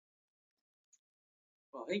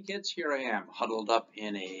Well, hey kids, here I am, huddled up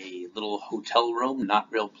in a little hotel room,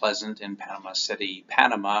 not real pleasant in Panama City,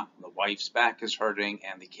 Panama. The wife's back is hurting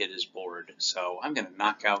and the kid is bored. So I'm going to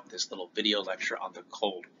knock out this little video lecture on the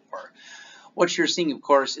Cold War. What you're seeing, of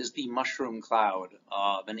course, is the mushroom cloud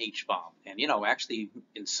of an H-bomb. And, actually,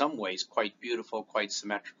 in some ways, quite beautiful, quite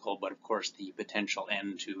symmetrical, but of course, the potential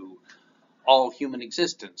end to all human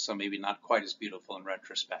existence, so maybe not quite as beautiful in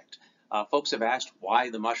retrospect. Folks have asked why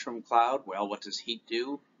the mushroom cloud? Well, what does heat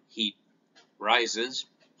do? Heat rises,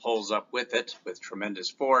 pulls up with it with tremendous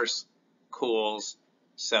force, cools,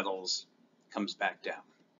 settles, comes back down.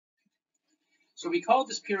 So we call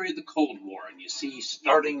this period the Cold War, and you see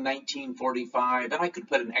starting 1945, and I could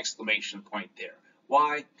put an exclamation point there.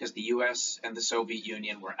 Why? Because the US and the Soviet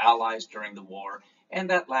Union were allies during the war, and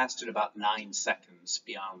that lasted about 9 seconds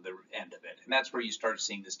beyond the end of it. And that's where you start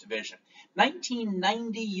seeing this division.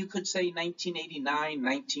 1990, you could say 1989,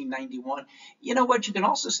 1991. You know what? You can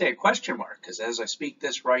also say a question mark, because as I speak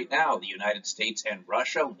this right now, the United States and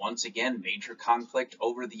Russia, once again, major conflict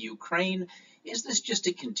over the Ukraine. Is this just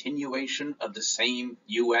a continuation of the same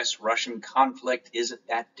U.S.-Russian conflict? Is it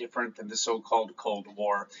that different than the so-called Cold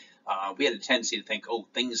War? We had a tendency to think, oh,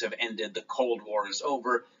 things have ended, the Cold War is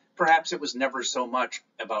over. Perhaps it was never so much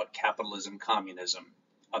about capitalism, communism,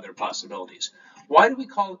 other possibilities. Why do we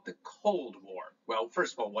call it the Cold War? Well,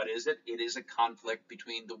 first of all, what is it? It is a conflict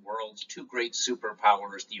between the world's two great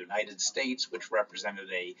superpowers, the United States, which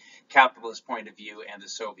represented a capitalist point of view, and the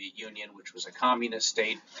Soviet Union, which was a communist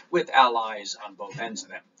state with allies on both ends of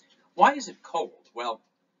them. Why is it cold? Well,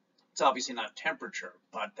 it's obviously not temperature,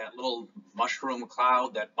 but that little mushroom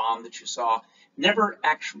cloud, that bomb that you saw, never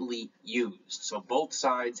actually used. So both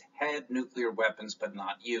sides had nuclear weapons, but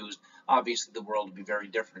not used. Obviously, the world would be very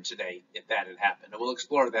different today if that had happened. And we'll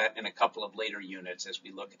explore that in a couple of later units as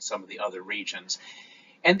we look at some of the other regions.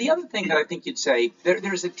 And the other thing that I think you'd say,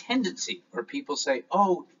 there's a tendency where people say,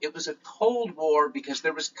 oh, it was a Cold War because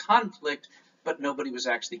there was conflict, but nobody was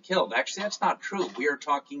actually killed. Actually, that's not true. We are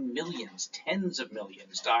talking millions, tens of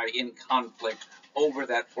millions die in conflict over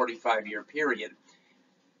that 45-year period.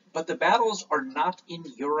 But the battles are not in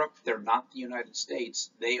Europe. They're not the United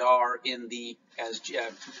States. They are in the, as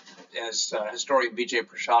historian Vijay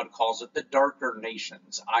Prashad calls it, the darker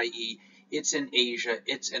nations, i.e., it's in Asia,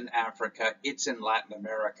 it's in Africa, it's in Latin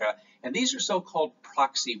America, and these are so-called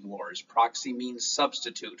proxy wars. Proxy means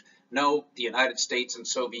substitute. No, the United States and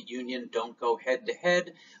Soviet Union don't go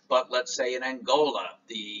head-to-head, but let's say in Angola,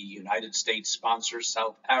 the United States sponsors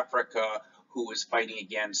South Africa, who is fighting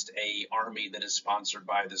against an army that is sponsored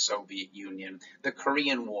by the Soviet Union. The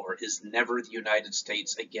Korean War is never the United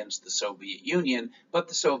States against the Soviet Union, but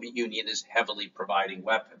the Soviet Union is heavily providing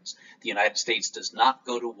weapons. The United States does not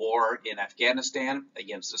go to war in Afghanistan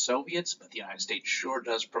against the Soviets, but the United States sure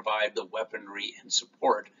does provide the weaponry and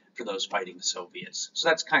support for those fighting the Soviets. So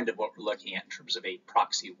that's kind of what we're looking at in terms of a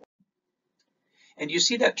proxy war. And you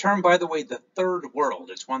see that term, by the way, the third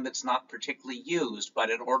world. It's one that's not particularly used,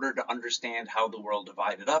 but in order to understand how the world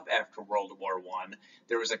divided up after World War I,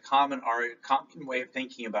 there was a common way of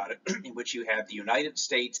thinking about it in which you have the United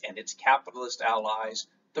States and its capitalist allies,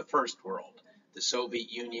 the first world, the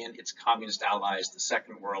Soviet Union, its communist allies, the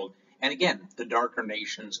second world, and again, the darker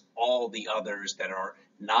nations, all the others that are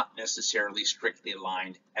not necessarily strictly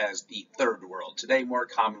aligned as the third world, today more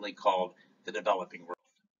commonly called the developing world.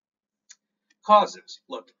 Causes.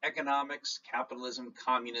 Look, economics, capitalism,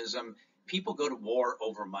 communism, people go to war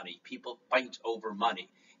over money. People fight over money.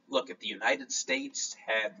 Look, if the United States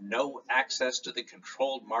had no access to the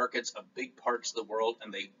controlled markets of big parts of the world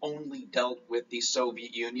and they only dealt with the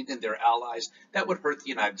Soviet Union and their allies, that would hurt the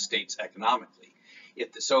United States economically.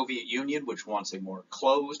 If the Soviet Union, which wants a more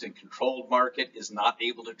closed and controlled market, is not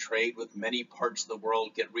able to trade with many parts of the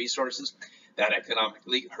world, get resources, that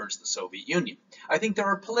economically hurts the Soviet Union. I think there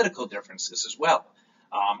are political differences as well.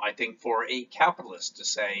 I think for a capitalist to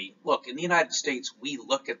say, look, in the United States, we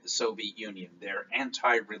look at the Soviet Union, their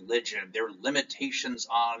anti-religion, their limitations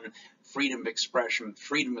on freedom of expression,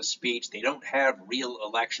 freedom of speech, they don't have real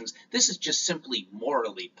elections. This is just simply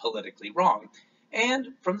morally, politically wrong. And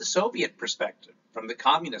from the Soviet perspective, from the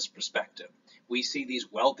communist perspective, we see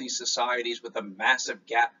these wealthy societies with a massive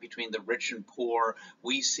gap between the rich and poor.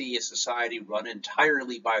 We see a society run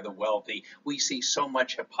entirely by the wealthy. We see so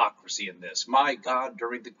much hypocrisy in this. My God,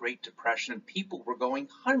 during the Great Depression, people were going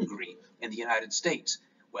hungry in the United States.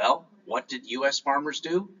 Well, what did U.S. farmers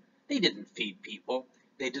do? They didn't feed people.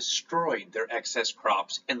 They destroyed their excess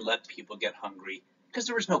crops and let people get hungry because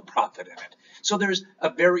there was no profit in it. So there's a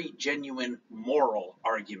very genuine moral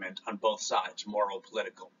argument on both sides, moral,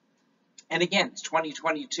 political. And again, it's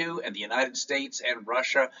 2022, and the United States and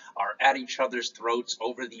Russia are at each other's throats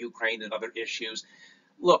over the Ukraine and other issues.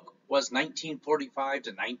 Look, was 1945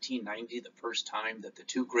 to 1990 the first time that the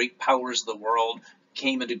two great powers of the world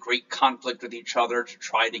came into great conflict with each other to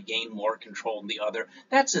try to gain more control than the other?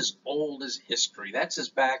 That's as old as history. That's as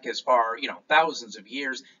back as far, thousands of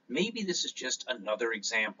years. Maybe this is just another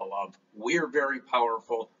example of we're very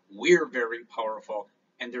powerful,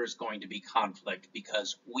 and there's going to be conflict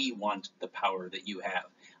because we want the power that you have.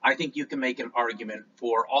 I think you can make an argument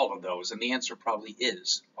for all of those, and the answer probably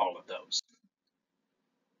is all of those.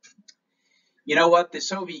 You know what? The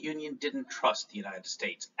Soviet Union didn't trust the United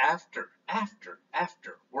States. After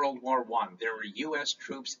World War I, there were U.S.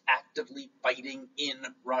 troops actively fighting in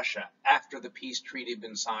Russia after the peace treaty had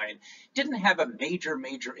been signed. Didn't have a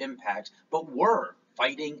major impact, but were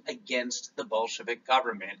fighting against the Bolshevik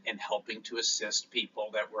government and helping to assist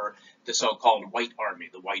people that were the so-called White Army,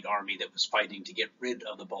 the White Army that was fighting to get rid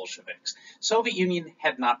of the Bolsheviks. Soviet Union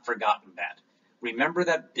had not forgotten that. Remember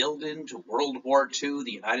that build into World War II,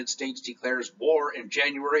 the United States declares war in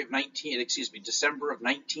December of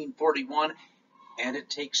 1941, and it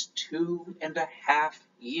takes 2.5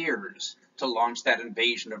 years to launch that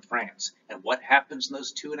invasion of France. And what happens in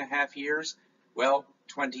those 2.5 years? Well,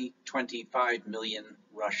 25 million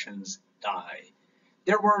Russians die.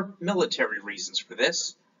 There were military reasons for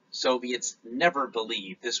this. Soviets never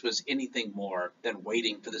believed this was anything more than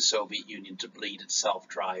waiting for the Soviet Union to bleed itself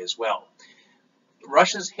dry as well.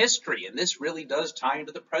 Russia's history, and this really does tie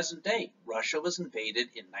into the present day. Russia was invaded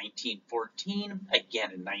in 1914,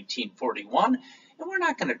 again in 1941, and we're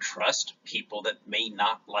not going to trust people that may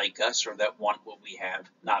not like us or that want what we have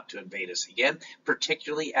not to invade us again,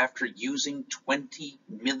 particularly after using 20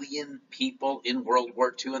 million people in World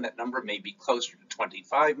War II, and that number may be closer to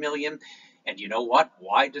 25 million. And you know what?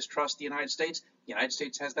 Why distrust the United States? The United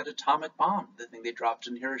States has that atomic bomb, the thing they dropped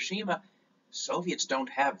in Hiroshima. Soviets don't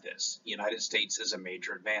have this. The United States is a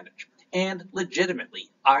major advantage. And legitimately,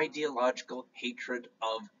 ideological hatred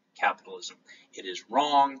of capitalism. It is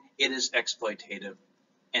wrong. It is exploitative.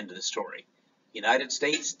 End of the story. The United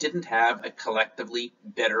States didn't have a collectively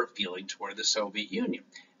better feeling toward the Soviet Union.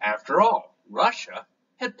 After all, Russia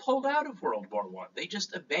had pulled out of World War I. They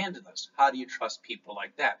just abandoned us. How do you trust people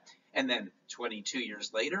like that? And then 22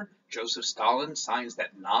 years later, Joseph Stalin signs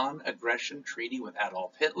that non-aggression treaty with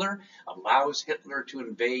Adolf Hitler, allows Hitler to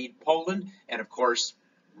invade Poland, and of course,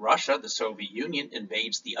 Russia, the Soviet Union,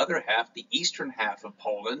 invades the other half, the eastern half of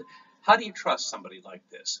Poland. How do you trust somebody like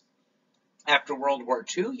this? After World War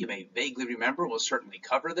II, you may vaguely remember, we'll certainly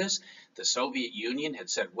cover this, the Soviet Union had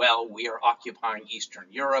said, well, we are occupying Eastern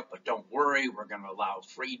Europe, but don't worry, we're going to allow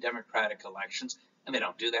free democratic elections. And they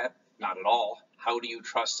don't do that, not at all. How do you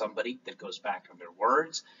trust somebody that goes back on their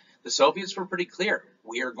words? The Soviets were pretty clear.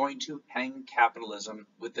 We are going to hang capitalism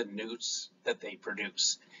with the noose that they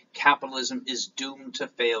produce. Capitalism is doomed to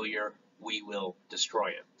failure. We will destroy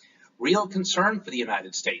it. Real concern for the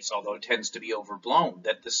United States, although it tends to be overblown,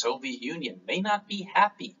 that the Soviet Union may not be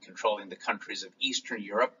happy controlling the countries of Eastern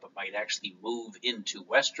Europe, but might actually move into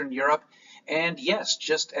Western Europe. And yes,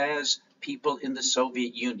 just as people in the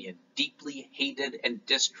Soviet Union deeply hated and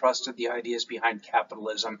distrusted the ideas behind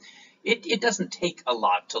capitalism, it doesn't take a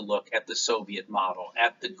lot to look at the Soviet model,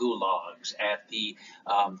 at the gulags, at the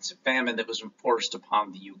famine that was enforced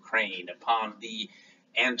upon the Ukraine, upon the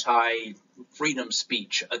anti-freedom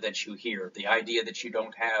speech that you hear, the idea that you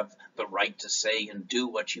don't have the right to say and do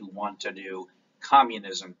what you want to do.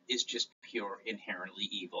 Communism is just pure inherently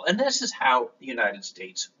evil. And this is how the United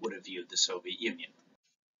States would have viewed the Soviet Union.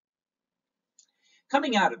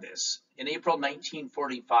 Coming out of this, in April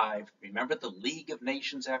 1945, remember the League of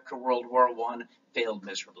Nations after World War I failed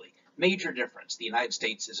miserably. Major difference, the United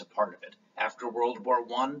States is a part of it. After World War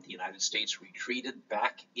I, the United States retreated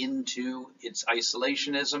back into its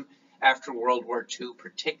isolationism. After World War II,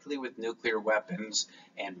 particularly with nuclear weapons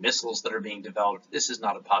and missiles that are being developed, this is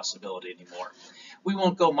not a possibility anymore. We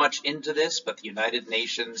won't go much into this, but the United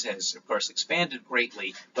Nations has, of course, expanded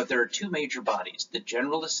greatly, but there are two major bodies. The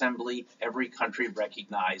General Assembly, every country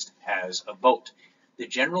recognized, has a vote. The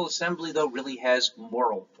General Assembly, though, really has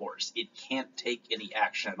moral force. It can't take any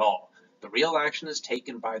action at all. The real action is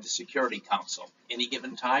taken by the Security Council. Any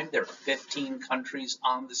given time, there are 15 countries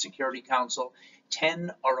on the Security Council.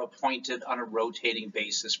 10 are appointed on a rotating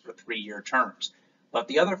basis for 3-year terms. But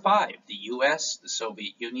the other 5, the US, the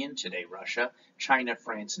Soviet Union, today Russia, China,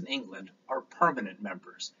 France, and England, are permanent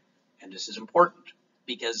members. And this is important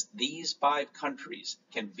because these 5 countries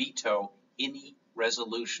can veto any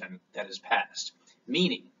resolution that is passed.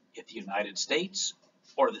 Meaning, if the United States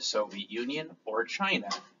or the Soviet Union or China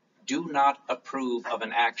do not approve of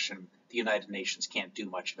an action, the United Nations can't do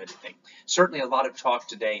much of anything. Certainly a lot of talk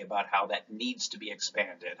today about how that needs to be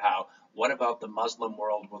expanded. What about the Muslim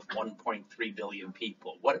world with 1.3 billion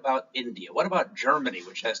people? What about India? What about Germany,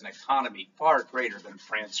 which has an economy far greater than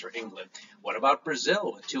France or England? What about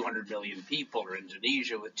Brazil with 200 million people, or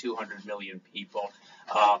Indonesia with 200 million people?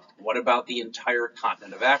 What about the entire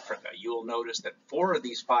continent of Africa? You will notice that 4 of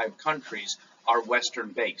these 5 countries are Western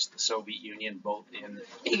based, the Soviet Union both in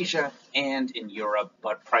Asia and in Europe,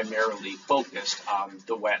 but primarily focused on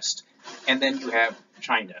the West. And then you have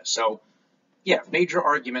China. So yeah, major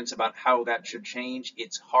arguments about how that should change.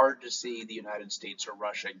 It's hard to see the United States or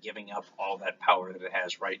Russia giving up all that power that it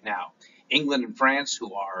has right now. England and France,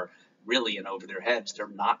 who are really in over their heads, they're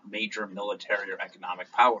not major military or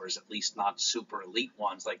economic powers, at least not super elite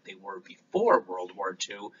ones like they were before World War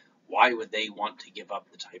II. Why would they want to give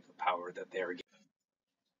up the type of power that they're given?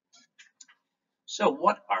 So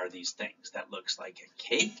what are these things? That looks like a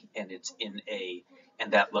cake, and it's in a,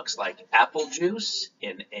 and that looks like apple juice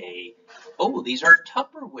in a, oh, these are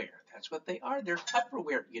Tupperware. That's what they are. They're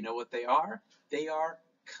Tupperware. You know what they are? They are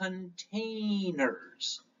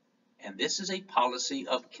containers. And this is a policy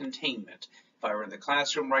of containment. If I were in the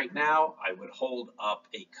classroom right now, I would hold up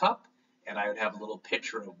a cup, and I would have a little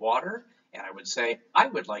pitcher of water, and I would say, I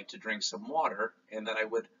would like to drink some water, and then I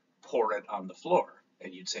would pour it on the floor.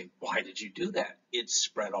 And you'd say, why did you do that? It's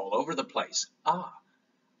spread all over the place. Ah,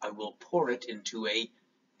 I will pour it into a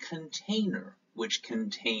container which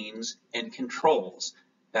contains and controls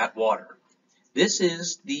that water. This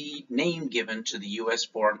is the name given to the U.S.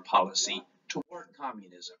 foreign policy toward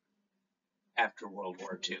communism after World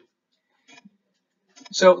War II.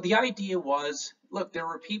 So the idea was, look, there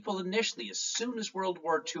were people initially, as soon as World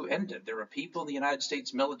War II ended, there were people in the United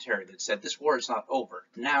States military that said, this war is not over.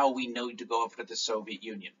 Now we need to go after the Soviet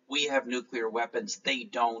Union. We have nuclear weapons. They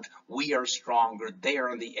don't. We are stronger. They are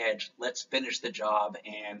on the edge. Let's finish the job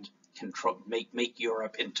and control, make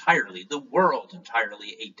Europe entirely, the world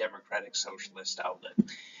entirely, a democratic socialist outlet.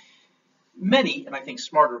 Many, and I think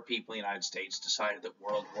smarter people in the United States, decided that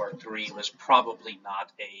World War III was probably not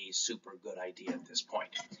a super good idea at this point.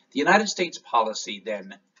 The United States policy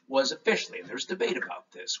then was officially, and there's debate about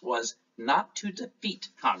this, was not to defeat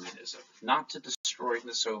communism, not to destroy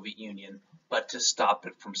the Soviet Union, but to stop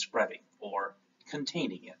it from spreading or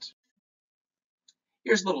containing it.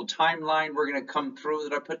 Here's a little timeline we're going to come through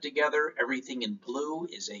that I put together. Everything in blue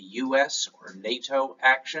is a US or NATO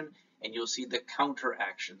action, and you'll see the counter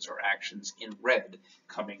actions or actions in red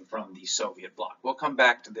coming from the Soviet bloc. We'll come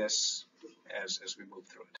back to this as we move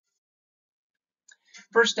through it.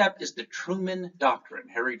 First step is the Truman Doctrine.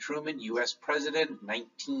 Harry Truman, U.S. President,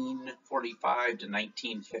 1945 to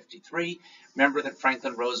 1953. Remember that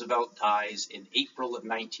Franklin Roosevelt dies in April of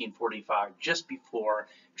 1945, just before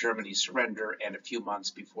Germany's surrender and a few months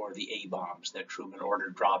before the A-bombs that Truman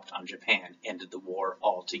ordered dropped on Japan ended the war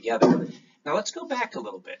altogether. Now let's go back a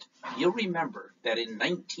little bit. You'll remember that in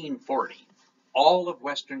 1940, all of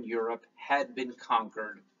Western Europe had been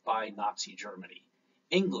conquered by Nazi Germany.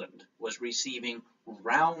 England was receiving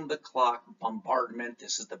round-the-clock bombardment.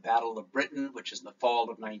 This is the Battle of Britain, which is in the fall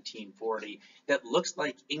of 1940, that looks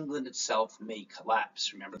like England itself may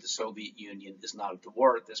collapse. Remember, the Soviet Union is not at the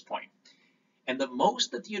war at this point. And the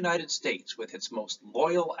most that the United States, with its most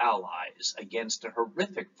loyal allies against a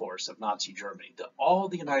horrific force of Nazi Germany, that all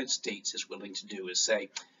the United States is willing to do is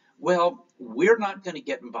say, well, we're not going to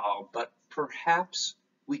get involved, but perhaps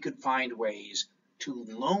we could find ways to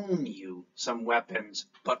loan you some weapons,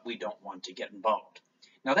 but we don't want to get involved.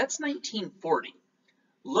 Now that's 1940.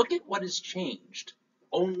 Look at what has changed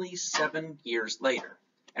only 7 years later.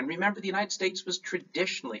 And remember, the United States was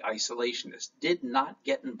traditionally isolationist, did not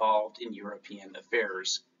get involved in European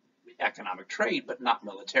affairs, economic trade, but not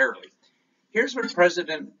militarily. Here's what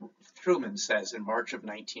President Truman says in March of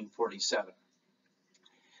 1947.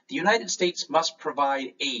 The United States must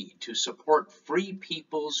provide aid to support free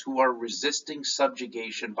peoples who are resisting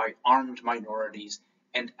subjugation by armed minorities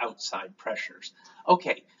and outside pressures.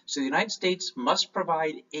 Okay, so the United States must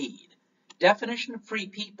provide aid. Definition of free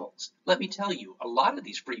peoples. Let me tell you, a lot of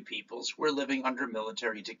these free peoples were living under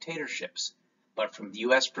military dictatorships. But from the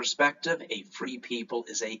U.S. perspective, a free people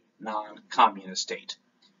is a non-communist state.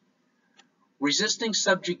 Resisting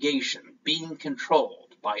subjugation, being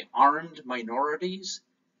controlled by armed minorities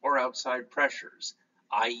or outside pressures,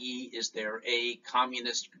 i.e., is there a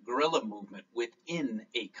communist guerrilla movement within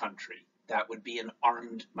a country? That would be an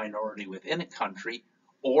armed minority within a country,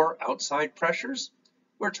 or outside pressures.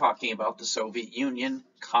 We're talking about the Soviet Union,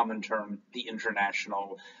 common term, the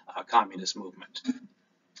international communist movement.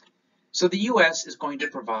 So the U.S. is going to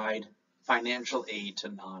provide financial aid to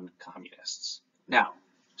non-communists. Now,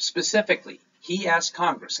 Specifically, he asked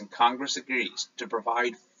Congress, and Congress agrees, to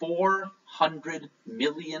provide $400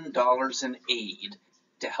 million in aid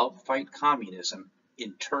to help fight communism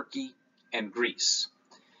in Turkey and Greece.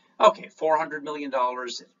 Okay, $400 million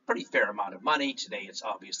is a pretty fair amount of money. Today it's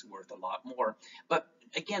obviously worth a lot more. But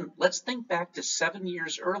again, let's think back to 7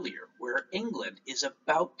 years earlier, where England is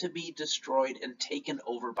about to be destroyed and taken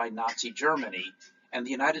over by Nazi Germany, and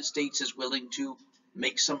the United States is willing to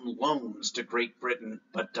make some loans to Great Britain,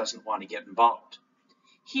 but doesn't want to get involved.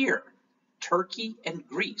 Here, Turkey and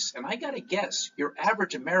Greece, and I gotta guess, your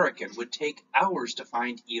average American would take hours to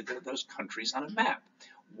find either of those countries on a map.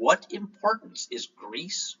 What importance is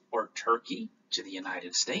Greece or Turkey to the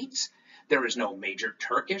United States? There is no major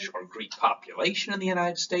Turkish or Greek population in the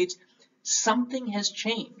United States. Something has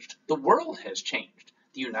changed. The world has changed.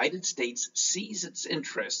 The United States sees its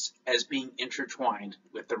interests as being intertwined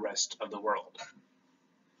with the rest of the world.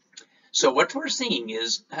 So what we're seeing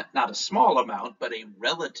is not a small amount, but a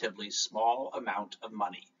relatively small amount of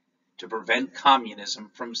money to prevent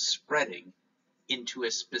communism from spreading into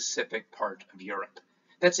a specific part of Europe.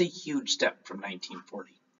 That's a huge step from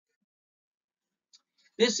 1940.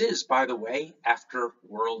 This is, by the way, after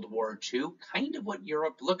World War II, kind of what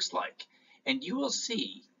Europe looks like. And you will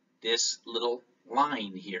see this little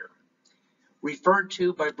line here, referred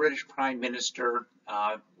to by British Prime Minister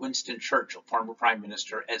Winston Churchill, former Prime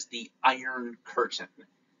Minister, as the Iron Curtain.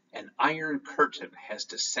 An Iron Curtain has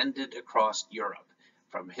descended across Europe.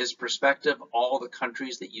 From his perspective, all the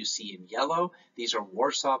countries that you see in yellow, these are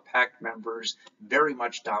Warsaw Pact members, very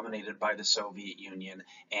much dominated by the Soviet Union,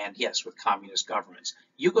 and yes, with communist governments.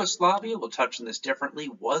 Yugoslavia, we'll touch on this differently,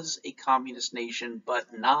 was a communist nation,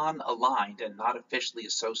 but non-aligned and not officially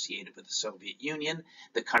associated with the Soviet Union.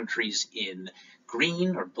 The countries in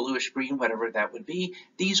green or bluish green, whatever that would be,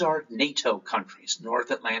 these are NATO countries,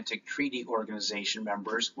 North Atlantic Treaty Organization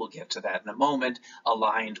members, we'll get to that in a moment,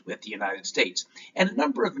 aligned with the United States. And a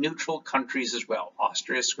number of neutral countries as well,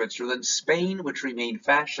 Austria, Switzerland, Spain, which remained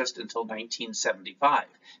fascist until 1975,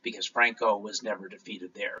 because Franco was never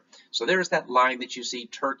defeated there. So there's that line that you see,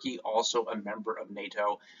 Turkey also a member of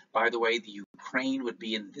NATO. By the way, the Ukraine would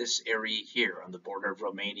be in this area here on the border of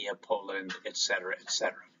Romania, Poland, etc.,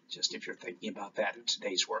 etc. Just if you're thinking about that in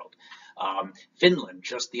today's world. Finland,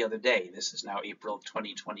 just the other day, this is now April of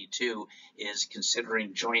 2022, is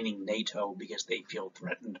considering joining NATO because they feel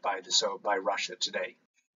threatened by Russia today.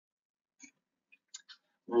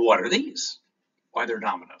 What are these? Why, they're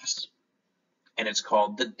dominoes. And it's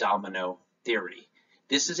called the domino theory.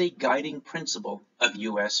 This is a guiding principle of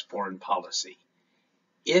U.S. foreign policy.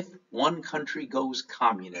 If one country goes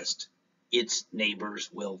communist, its neighbors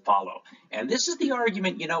will follow. And this is the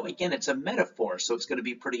argument, again, it's a metaphor, so it's going to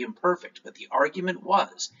be pretty imperfect. But the argument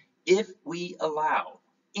was, if we allow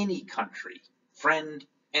any country, friend,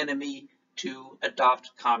 enemy, to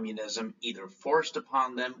adopt communism, either forced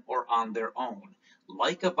upon them or on their own,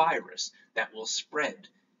 like a virus that will spread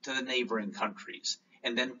to the neighboring countries,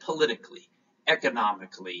 and then politically,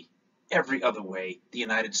 economically, every other way, the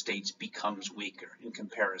United States becomes weaker in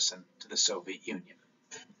comparison to the Soviet Union.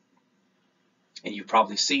 And you've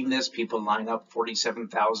probably seen this. People line up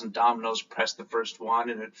 47,000 dominoes, press the first one,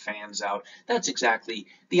 and it fans out. That's exactly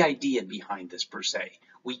the idea behind this per se.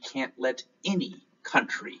 We can't let any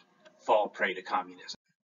country fall prey to communism.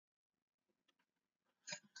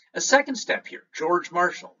 A second step here, George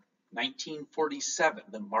Marshall, 1947,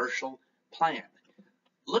 the Marshall Plan.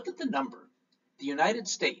 Look at the number. The United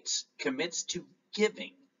States commits to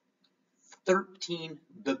giving $13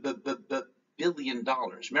 billion.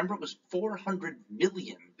 Remember, it was 400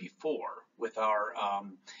 million before with our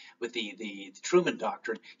with the Truman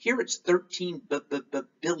Doctrine. Here it's 13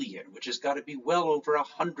 billion, which has got to be well over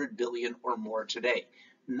 100 billion or more today.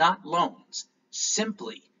 Not loans,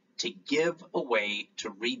 simply to give away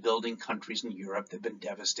to rebuilding countries in Europe that have been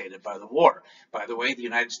devastated by the war. By the way, the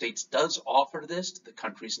United States does offer this to the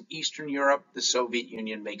countries in Eastern Europe. The Soviet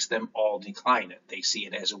Union makes them all decline it. They see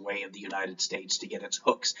it as a way of the United States to get its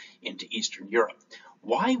hooks into Eastern Europe.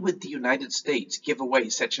 Why would the United States give away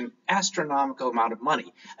such an astronomical amount of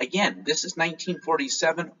money? Again, this is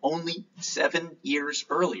 1947, only 7 years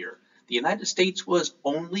earlier. The United States was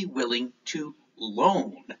only willing to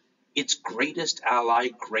loan its greatest ally,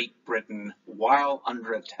 Great Britain, while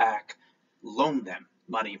under attack, loan them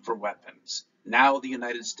money for weapons. Now the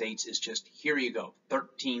United States is just, here you go,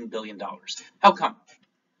 $13 billion. How come?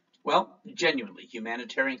 Well, genuinely,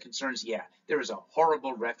 humanitarian concerns, yeah, there is a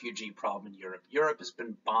horrible refugee problem in Europe. Europe has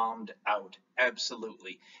been bombed out,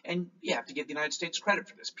 absolutely. And you have to give the United States credit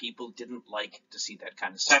for this. People didn't like to see that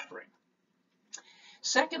kind of suffering.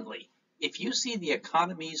 Secondly, If you see the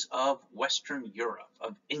economies of Western Europe,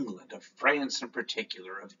 of England, of France in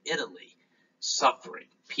particular, of Italy, suffering,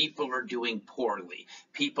 people are doing poorly,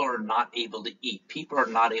 people are not able to eat, people are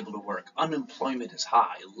not able to work, unemployment is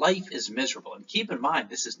high, life is miserable. And keep in mind,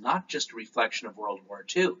 this is not just a reflection of World War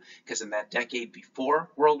II, because in that decade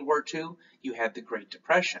before World War II, you had the Great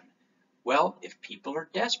Depression. Well, if people are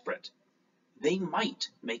desperate, they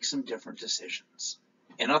might make some different decisions.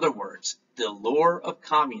 In other words, the lure of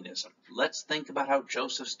communism. Let's think about how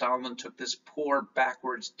Joseph Stalin took this poor,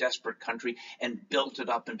 backwards, desperate country and built it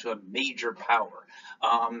up into a major power.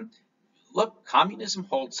 Look, communism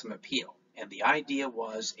holds some appeal, and the idea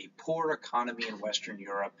was a poor economy in Western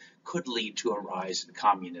Europe could lead to a rise in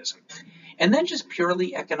communism. And then just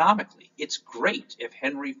purely economically, it's great if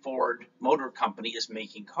Henry Ford Motor Company is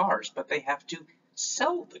making cars, but they have to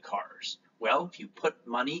sell the cars. Well, if you put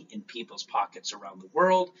money in people's pockets around the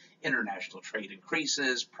world, international trade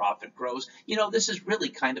increases, profit grows. You know, this is really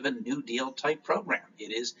kind of a New Deal type program.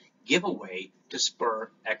 It is give away to spur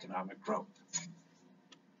economic growth.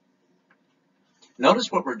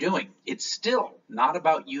 Notice what we're doing. It's still not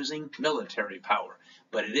about using military power,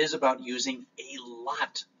 but it is about using a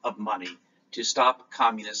lot of money to stop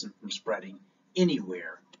communism from spreading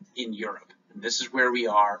anywhere in Europe. And this is where we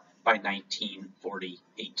are by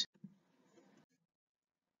 1948.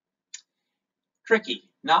 Tricky.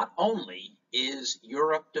 Not only is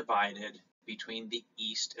Europe divided between the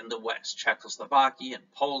East and the West, Czechoslovakia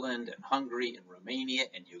and Poland and Hungary and Romania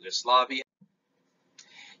and Yugoslavia.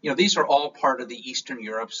 You know, these are all part of the Eastern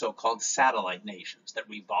Europe so-called satellite nations that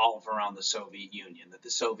revolve around the Soviet Union, that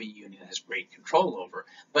the Soviet Union has great control over.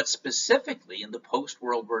 But specifically in the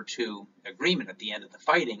post-World War II agreement at the end of the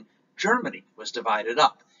fighting, Germany was divided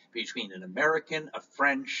up between an American, a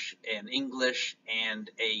French, an English, and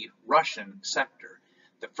a Russian sector.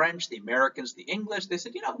 The French, the Americans, the English, they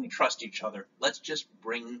said, you know, we trust each other. Let's just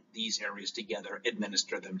bring these areas together,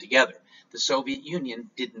 administer them together. The Soviet Union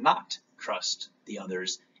did not trust the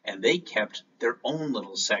others, and they kept their own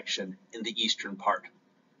little section in the eastern part.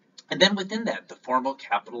 And then within that, the former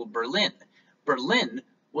capital, Berlin. Berlin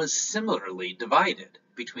was similarly divided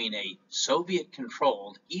between a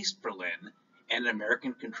Soviet-controlled East Berlin and an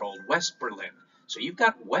American-controlled West Berlin. So you've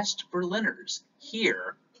got West Berliners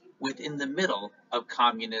here within the middle of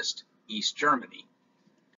communist East Germany.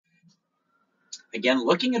 Again,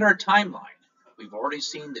 looking at our timeline, we've already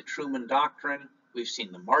seen the Truman Doctrine, we've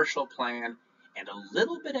seen the Marshall Plan, and a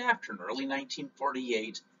little bit after, in early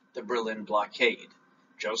 1948, the Berlin Blockade.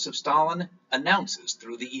 Joseph Stalin announces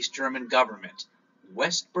through the East German government,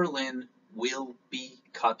 West Berlin will be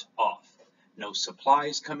cut off. No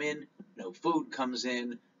supplies come in, no food comes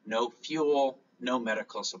in, no fuel, no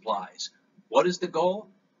medical supplies. What is the goal?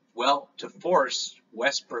 Well, to force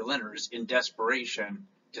West Berliners in desperation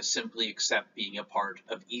to simply accept being a part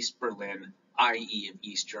of East Berlin, i.e. of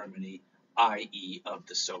East Germany, i.e. of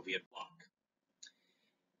the Soviet bloc.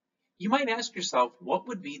 You might ask yourself, what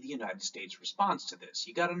would be the United States' response to this?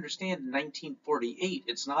 You got to understand, in 1948,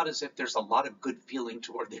 it's not as if there's a lot of good feeling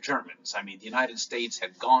toward the Germans. I mean, the United States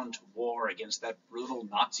had gone to war against that brutal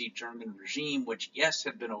Nazi German regime, which, yes,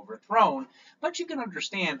 had been overthrown, but you can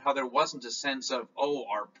understand how there wasn't a sense of, oh,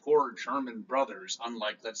 our poor German brothers,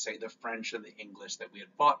 unlike, let's say, the French and the English that we had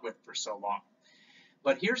fought with for so long.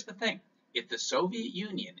 But here's the thing. If the Soviet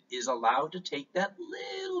Union is allowed to take that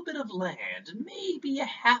little bit of land, maybe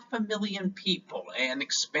 500,000 people, and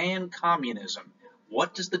expand communism,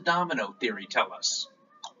 what does the domino theory tell us?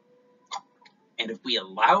 And if we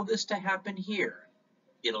allow this to happen here,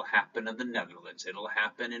 it'll happen in the Netherlands, it'll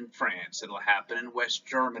happen in France, it'll happen in West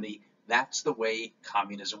Germany. That's the way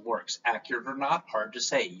communism works. Accurate or not, hard to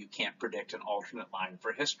say. You can't predict an alternate line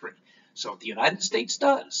for history. So what the United States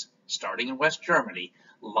does, starting in West Germany,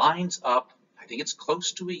 lines up, I think it's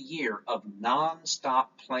close to a year of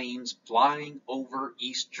non-stop planes flying over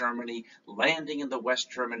East Germany, landing in the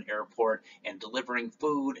West German airport, and delivering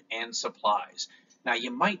food and supplies. Now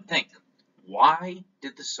you might think, why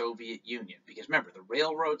did the Soviet Union, because remember, the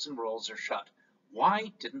railroads and roads are shut,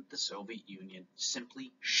 why didn't the Soviet Union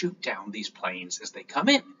simply shoot down these planes as they come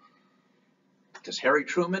in? Because Harry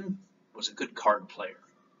Truman was a good card player.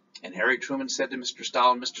 And Harry Truman said to Mr.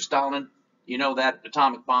 Stalin, you know that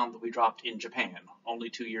atomic bomb that we dropped in Japan only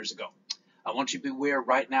 2 years ago? I want you to be aware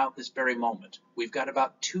right now at this very moment, we've got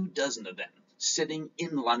about 24 of them sitting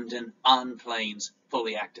in London on planes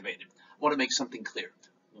fully activated. I want to make something clear.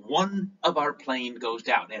 One of our plane goes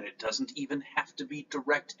down, and it doesn't even have to be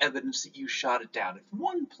direct evidence that you shot it down. If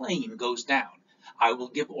one plane goes down, I will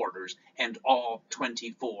give orders, and all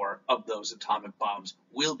 24 of those atomic bombs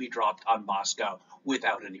will be dropped on Moscow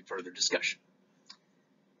without any further discussion.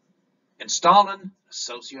 And Stalin, a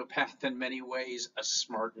sociopath in many ways, a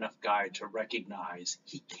smart enough guy to recognize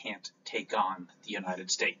he can't take on the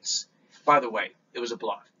United States. By the way, it was a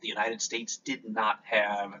bluff. The United States did not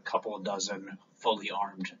have a couple of dozen fully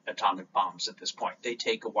armed atomic bombs at this point. They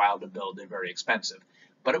take a while to build, they're very expensive.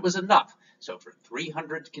 But it was enough. So for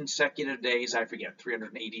 300 consecutive days, I forget,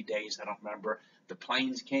 380 days, I don't remember, the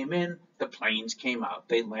planes came in, the planes came out.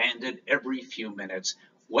 They landed every few minutes.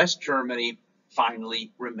 West Germany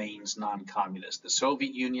finally remains non-communist. The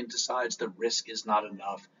Soviet Union decides the risk is not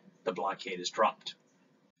enough. The blockade is dropped.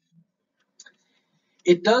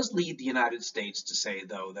 It does lead the United States to say,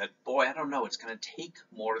 though, that, boy, I don't know, it's going to take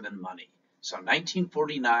more than money. So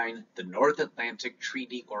 1949, the North Atlantic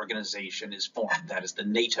Treaty Organization is formed. That is the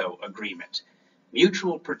NATO agreement.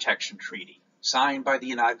 Mutual Protection Treaty, signed by the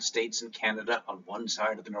United States and Canada on one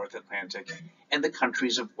side of the North Atlantic, and the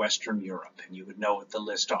countries of Western Europe, and you would know what the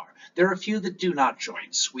list are. There are a few that do not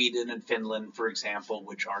join, Sweden and Finland, for example,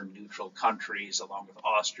 which are neutral countries, along with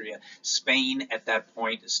Austria. Spain, at that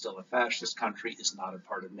point, is still a fascist country, is not a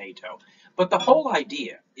part of NATO. But the whole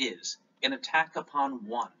idea is an attack upon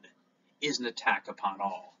one is an attack upon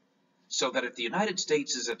all. So that if the United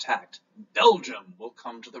States is attacked, Belgium will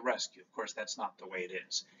come to the rescue. Of course, that's not the way it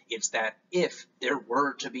is. It's that if there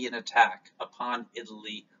were to be an attack upon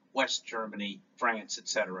Italy, West Germany, France,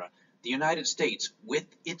 etc., the United States, with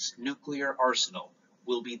its nuclear arsenal,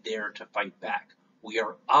 will be there to fight back. We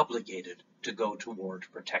are obligated to go to war to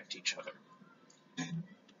protect each other.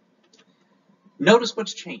 Notice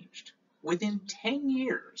what's changed. Within 10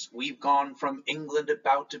 years, we've gone from England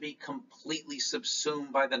about to be completely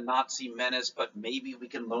subsumed by the Nazi menace, but maybe we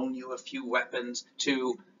can loan you a few weapons,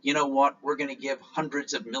 to, you know what, we're going to give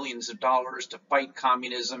hundreds of millions of dollars to fight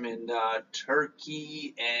communism in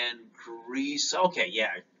Turkey and Greece. Okay,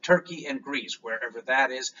 yeah, Turkey and Greece, wherever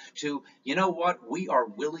that is, to, you know what, we are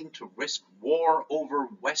willing to risk war over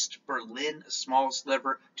West Berlin, a small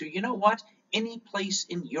sliver, to, you know what, any place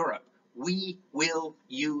in Europe. We will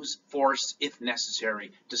use force if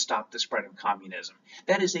necessary to stop the spread of communism.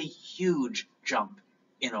 That is a huge jump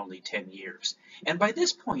in only 10 years. And by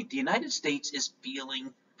this point, the United States is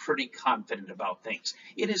feeling pretty confident about things.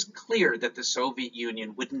 It is clear that the Soviet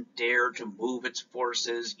Union wouldn't dare to move its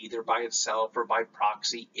forces, either by itself or by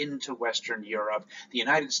proxy, into Western Europe. The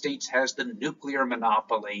United States has the nuclear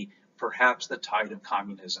monopoly. Perhaps the tide of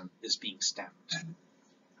communism is being stemmed.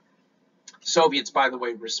 Soviets, by the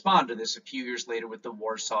way, respond to this a few years later with the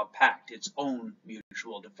Warsaw Pact, its own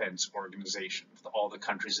mutual defense organization with all the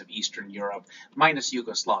countries of Eastern Europe, minus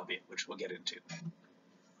Yugoslavia, which we'll get into.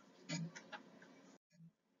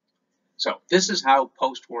 So this is how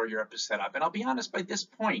post-war Europe is set up. And I'll be honest, by this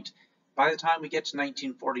point, by the time we get to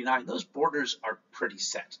 1949, those borders are pretty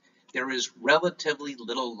set. There is relatively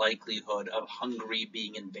little likelihood of Hungary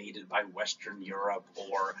being invaded by Western Europe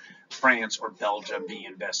or France or Belgium being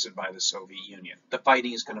invested by the Soviet Union. The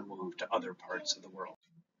fighting is going to move to other parts of the world.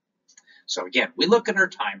 So again, we look at our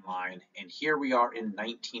timeline, and here we are in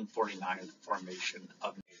 1949, the formation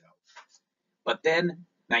of NATO. But then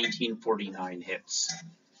 1949 hits.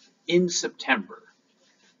 In September,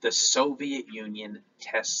 the Soviet Union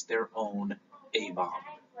tests their own A-bomb.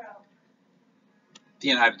 The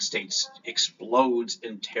United States explodes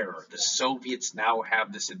in terror. The Soviets now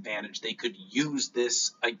have this advantage. They could use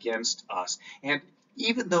this against us. And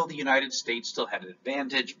even though the United States still had an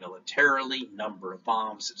advantage militarily, number of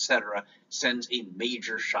bombs, etc., sends a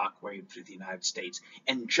major shockwave through the United States.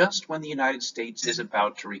 And just when the United States is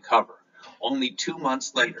about to recover, only 2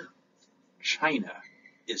 months later, China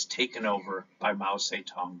is taken over by Mao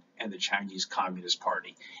Zedong and the Chinese Communist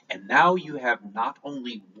Party. And now you have not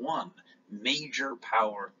only one major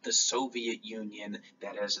power, the Soviet Union,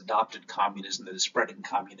 that has adopted communism, that is spreading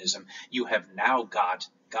communism. You have now got,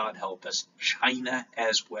 God help us, China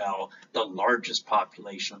as well, the largest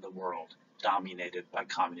population of the world, dominated by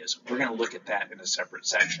communism. We're going to look at that in a separate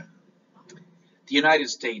section. The United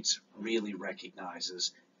States really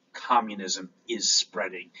recognizes communism is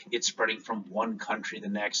spreading. It's spreading from one country to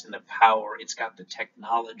the next, and the power, it's got the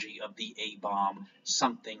technology of the A-bomb.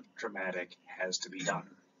 Something dramatic has to be done.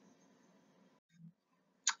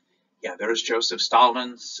 Yeah, there's Joseph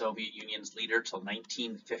Stalin, Soviet Union's leader till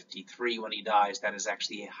 1953 when he dies. That is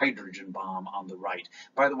actually a hydrogen bomb on the right.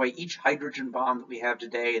 By the way, each hydrogen bomb that we have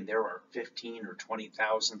today, and there are 15 or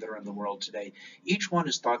 20,000 that are in the world today, each one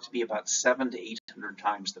is thought to be about 700 to 800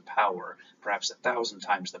 times the power, perhaps 1,000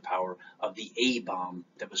 times the power of the A-bomb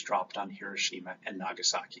that was dropped on Hiroshima and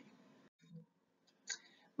Nagasaki.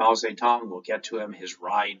 Mao Zedong, we'll get to him, his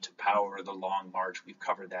ride to power, the Long March. We've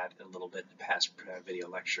covered that a little bit in the past video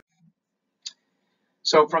lecture.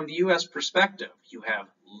 So from the US perspective, you have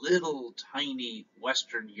little tiny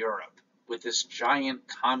Western Europe with this giant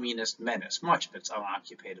communist menace, much of it's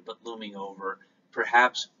unoccupied, but looming over,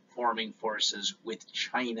 perhaps forming forces with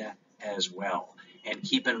China as well. And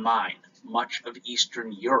keep in mind, much of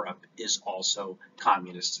Eastern Europe is also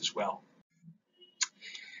communist as well.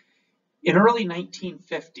 In early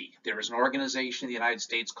 1950, there was an organization in the United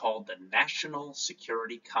States called the National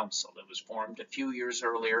Security Council. It was formed a few years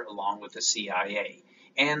earlier along with the CIA.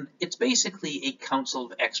 And it's basically a council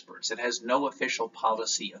of experts. It has no official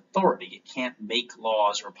policy authority. It can't make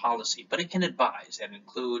laws or policy, but it can advise. It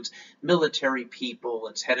includes military people.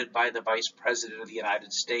 It's headed by the Vice President of the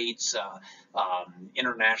United States,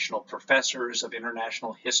 international professors of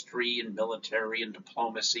international history and military and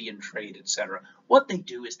diplomacy and trade, etc. What they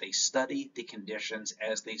do is they study the conditions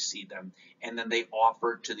as they see them, and then they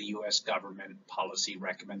offer to the U.S. government policy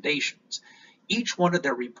recommendations. Each one of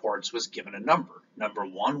their reports was given a number. Number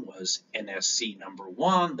one was NSC number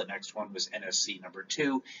 1, the next one was NSC number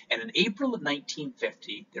 2, and in April of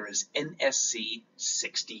 1950, there is NSC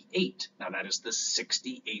 68. Now that is the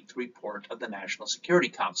 68th report of the National Security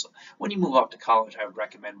Council. When you move off to college, I would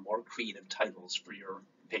recommend more creative titles for your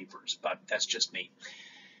papers, but that's just me.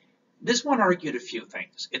 This one argued a few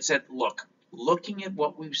things. It said, look, looking at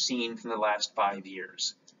what we've seen from the last 5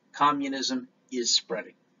 years, communism is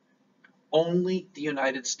spreading. Only the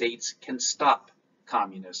United States can stop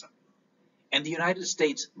communism. And the United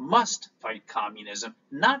States must fight communism,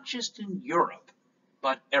 not just in Europe,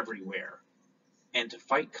 but everywhere. And to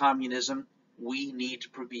fight communism, we need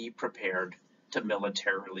to be prepared to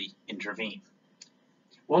militarily intervene.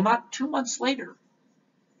 Well, not 2 months later,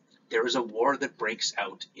 there is a war that breaks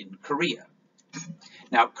out in Korea.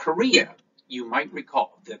 Now, Korea, you might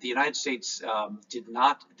recall that the United States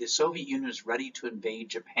the Soviet Union was ready to invade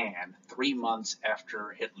Japan 3 months after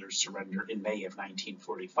Hitler's surrender in May of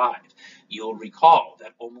 1945. You'll recall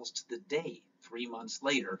that almost to the day, 3 months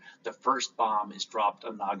later, the first bomb is dropped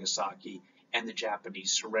on Nagasaki and the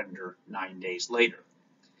Japanese surrender 9 days later.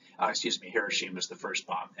 Hiroshima is the first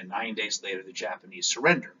bomb, and 9 days later, the Japanese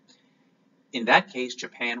surrender. In that case,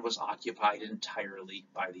 Japan was occupied entirely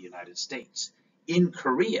by the United States. In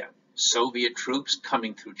Korea, Soviet troops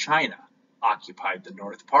coming through China occupied the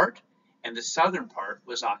north part, and the southern part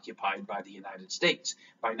was occupied by the United States.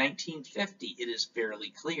 By 1950, it is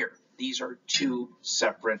fairly clear. These are two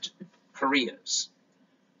separate Koreas.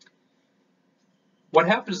 What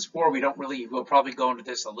happens in this war, we'll probably go into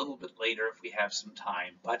this a little bit later if we have some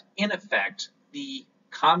time, but in effect, the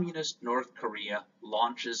communist North Korea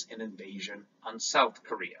launches an invasion on South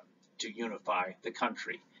Korea to unify the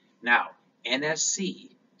country. Now,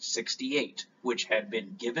 NSC 68, which had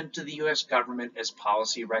been given to the U.S. government as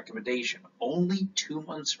policy recommendation only 2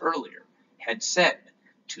 months earlier, had said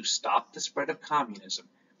to stop the spread of communism,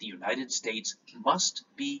 the United States must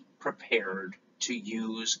be prepared to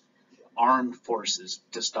use armed forces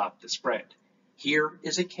to stop the spread. Here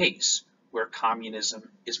is a case where communism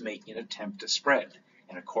is making an attempt to spread.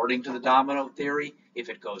 And according to the domino theory, if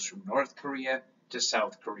it goes from North Korea to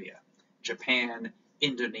South Korea, Japan,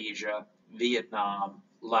 Indonesia, Vietnam,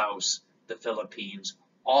 Laos, the Philippines,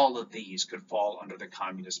 all of these could fall under the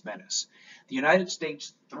communist menace. The United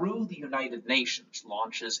States, through the United Nations,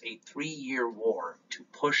 launches a 3-year war to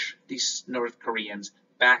push these North Koreans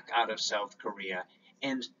back out of South Korea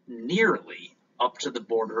and nearly up to the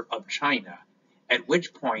border of China, at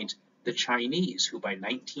which point the Chinese, who by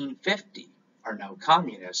 1950 are now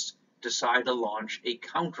communists, decide to launch a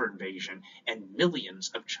counter-invasion, and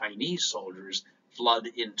millions of Chinese soldiers flood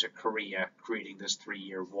into Korea, creating this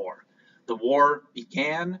 3-year war. The war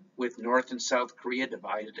began with North and South Korea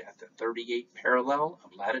divided at the 38th parallel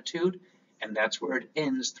of latitude, and that's where it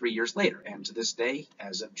ends 3 years later. And to this day,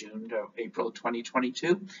 as of April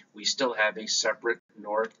 2022, we still have a separate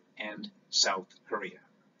North and South Korea.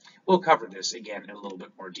 We'll cover this again in a little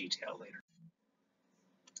bit more detail later.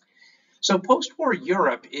 So post-war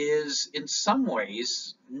Europe is, in some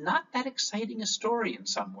ways, not that exciting a story in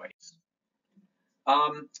some ways.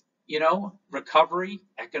 Recovery,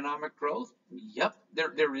 economic growth. Yep,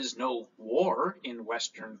 there is no war in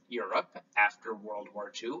Western Europe after World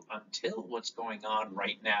War II until what's going on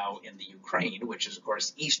right now in the Ukraine, which is, of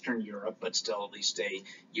course, Eastern Europe, but still at least a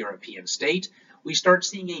European state. We start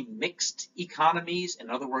seeing a mixed economies, in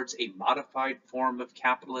other words, a modified form of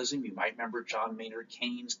capitalism. You might remember John Maynard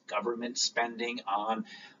Keynes' government spending on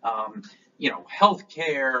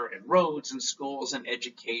healthcare and roads and schools and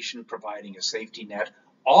education, providing a safety net.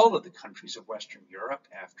 all of the countries of Western Europe,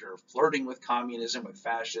 after flirting with communism, with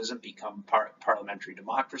fascism, become parliamentary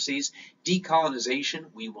democracies. Decolonization,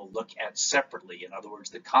 we will look at separately. In other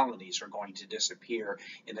words, the colonies are going to disappear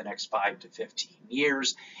in the next 5 to 15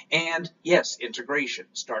 years. And yes, integration,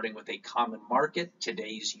 starting with a common market,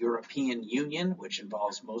 today's European Union, which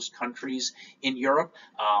involves most countries in Europe.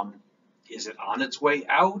 Is it on its way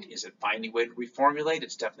out? Is it finding a way to reformulate?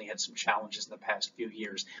 It's definitely had some challenges in the past few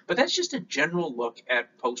years. But that's just a general look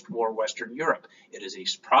at post-war Western Europe. It is a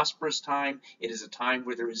prosperous time. It is a time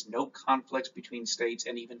where there is no conflicts between states.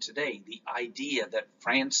 And even today, the idea that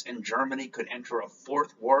France and Germany could enter a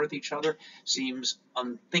fourth war with each other seems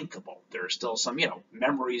unthinkable. There are still some,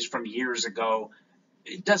 memories from years ago.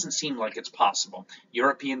 It doesn't seem like it's possible.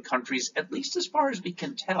 European countries, at least as far as we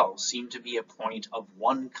can tell, seem to be a point of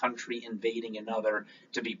one country invading another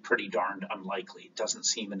to be pretty darned unlikely. It doesn't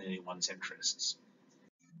seem in anyone's interests.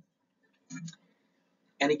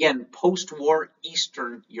 And again, post-war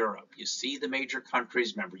Eastern Europe. You see the major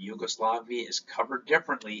countries. Remember, Yugoslavia is covered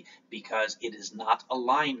differently because it is not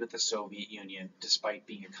aligned with the Soviet Union, despite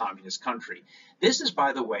being a communist country. This is,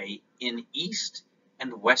 by the way, in East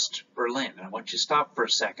and West Berlin. And I want you to stop for a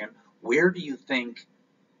second. Where do you think,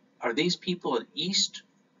 are these people in East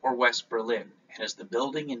or West Berlin? And is the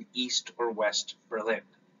building in East or West Berlin?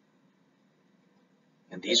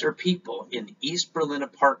 And these are people in East Berlin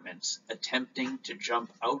apartments attempting to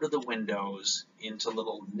jump out of the windows into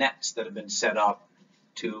little nets that have been set up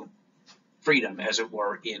to freedom, as it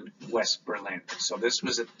were, in West Berlin. So this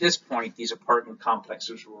was, at this point, these apartment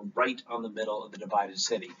complexes were right on the middle of the divided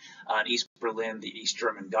city. In East Berlin, the East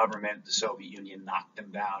German government, the Soviet Union, knocked them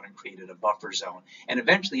down and created a buffer zone. And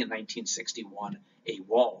eventually, in 1961, a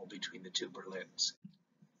wall between the two Berlins.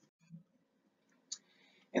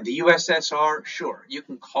 And the USSR, sure, you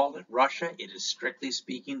can call it Russia. It is strictly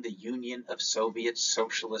speaking the Union of Soviet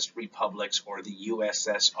Socialist Republics, or the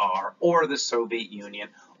USSR, or the Soviet Union,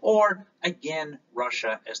 or again,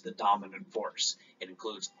 Russia as the dominant force. It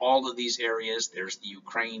includes all of these areas. There's the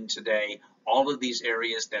Ukraine today, all of these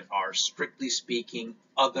areas that are strictly speaking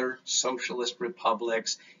other socialist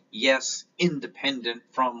republics. Yes, independent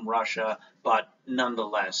from Russia, but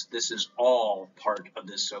nonetheless, this is all part of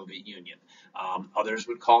the Soviet Union. Others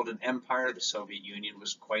would call it an empire. The Soviet Union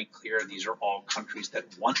was quite clear. These are all countries that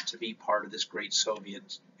want to be part of this great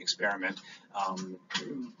Soviet experiment.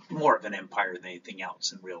 More of an empire than anything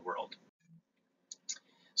else in real world.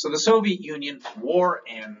 So the Soviet Union, war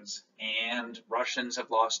ends, and Russians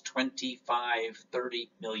have lost 25, 30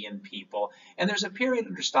 million people. And there's a period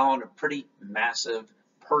under Stalin of pretty massive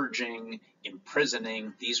purging,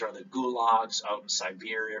 imprisoning. These are the gulags out in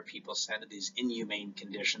Siberia. People sent to these inhumane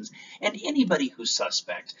conditions. And anybody who's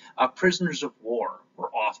suspect, prisoners of war were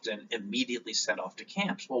often immediately sent off to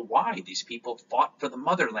camps. Well, why? These people fought for the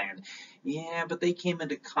motherland. Yeah, but they came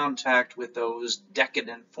into contact with those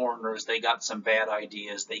decadent foreigners. They got some bad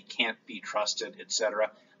ideas. They can't be trusted,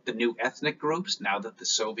 etc. The new ethnic groups, now that the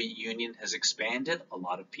Soviet Union has expanded, a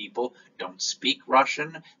lot of people don't speak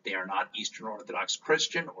Russian. They are not Eastern Orthodox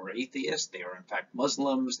Christian or atheist. They are in fact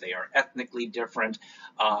Muslims. They are ethnically different.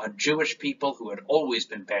 Jewish people, who had always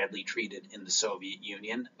been badly treated in the Soviet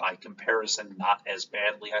Union, by comparison not as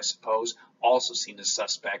badly, I suppose, also seen as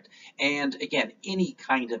suspect. And again, any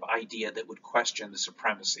kind of idea that would question the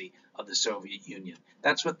supremacy of the Soviet Union.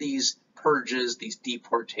 That's what these purges, these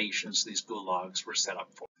deportations, these gulags were set up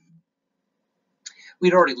for.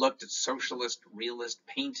 We'd already looked at socialist realist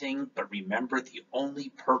painting, but remember, the only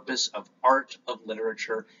purpose of art, of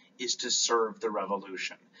literature, is to serve the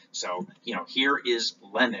revolution. So, here is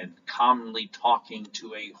Lenin calmly talking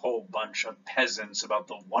to a whole bunch of peasants about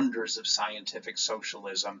the wonders of scientific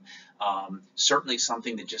socialism. Certainly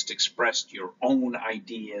something that just expressed your own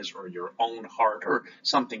ideas or your own heart, or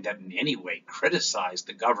something that in any way criticized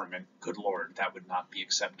the government. Good Lord, that would not be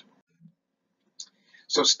acceptable.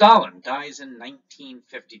 So Stalin dies in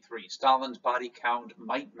 1953. Stalin's body count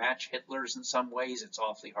might match Hitler's in some ways. It's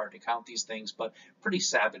awfully hard to count these things, but pretty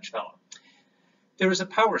savage fellow. There is a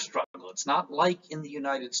power struggle. It's not like in the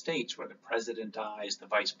United States where the president dies, the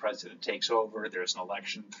vice president takes over, there's an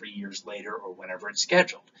election 3 years later or whenever it's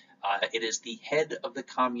scheduled. It is the head of the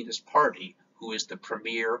Communist Party who is the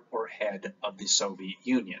premier or head of the Soviet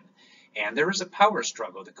Union. And there is a power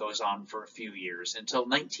struggle that goes on for a few years until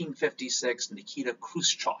 1956, Nikita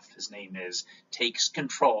Khrushchev, his name is, takes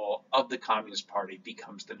control of the Communist Party,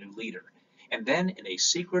 becomes the new leader. And then in a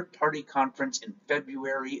secret party conference in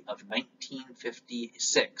February of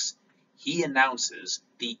 1956, he announces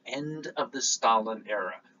the end of the Stalin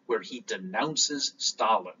era, where he denounces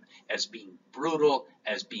Stalin as being brutal,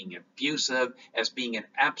 as being abusive, as being an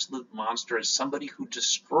absolute monster, as somebody who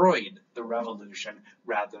destroyed the revolution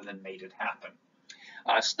rather than made it happen.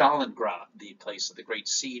 Stalingrad, the place of the Great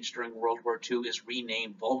Siege during World War II, is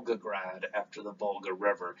renamed Volgograd after the Volga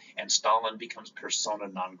River, and Stalin becomes persona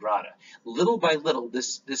non grata. Little by little,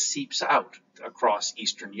 this seeps out across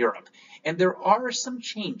Eastern Europe. And there are some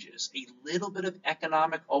changes, a little bit of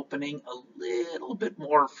economic opening, a little bit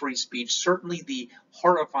more free speech. Certainly the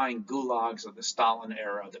horrifying gulags of the Stalin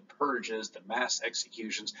era, the purges, the mass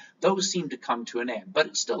executions, those seem to come to an end, but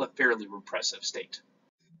it's still a fairly repressive state.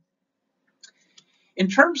 In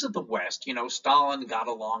terms of the West, Stalin got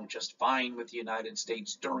along just fine with the United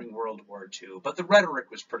States during World War II, but the rhetoric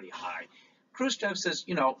was pretty high. Khrushchev says,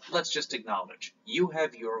 let's just acknowledge, you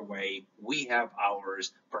have your way, we have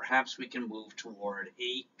ours, perhaps we can move toward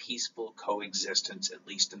a peaceful coexistence, at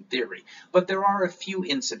least in theory. But there are a few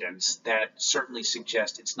incidents that certainly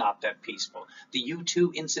suggest it's not that peaceful. The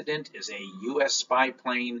U-2 incident is a U.S. spy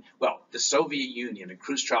plane. Well, the Soviet Union and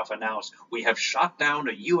Khrushchev announced, we have shot down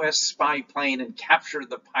a U.S. spy plane and captured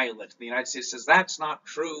the pilot. The United States says, that's not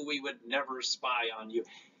true, we would never spy on you.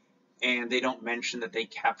 And they don't mention that they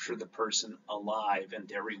captured the person alive, and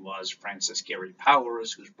there he was, Francis Gary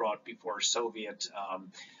Powers, who's brought before Soviet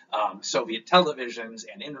televisions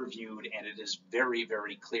and interviewed, and it is very,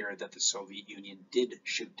 very clear that the Soviet Union did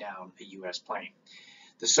shoot down a U.S. plane.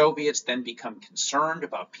 The Soviets then become concerned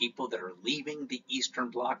about people that are leaving the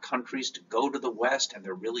Eastern Bloc countries to go to the West, and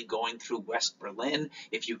they're really going through West Berlin.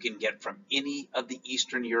 If you can get from any of the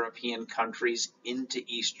Eastern European countries into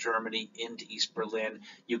East Germany, into East Berlin,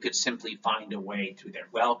 you could simply find a way through there.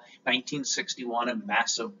 Well, 1961, a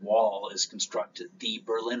massive wall is constructed, the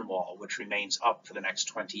Berlin Wall, which remains up for the next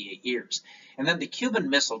 28 years. And then the Cuban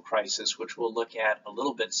Missile Crisis, which we'll look at a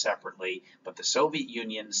little bit separately, but the Soviet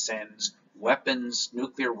Union sends weapons,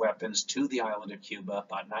 nuclear weapons, to the island of Cuba,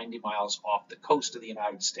 about 90 miles off the coast of the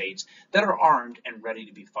United States, that are armed and ready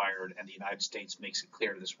to be fired, and the United States makes it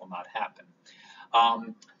clear this will not happen.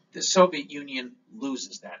 The Soviet Union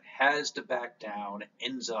loses that, has to back down,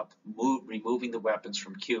 ends up removing the weapons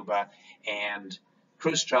from Cuba, and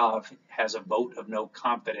Khrushchev has a vote of no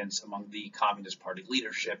confidence among the Communist Party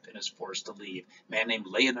leadership and is forced to leave. A man named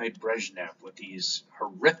Leonid Brezhnev with these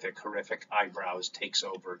horrific eyebrows takes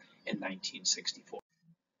over in 1964.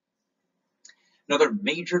 Another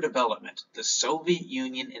major development, the Soviet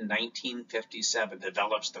Union in 1957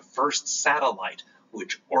 develops the first satellite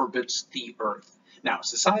which orbits the Earth. Now, it's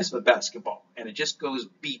the size of a basketball, and it just goes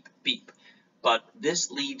beep, beep. But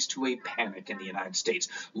this leads to a panic in the United States.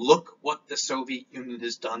 Look what the Soviet Union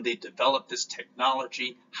has done. They've developed this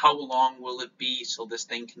technology. How long will it be so this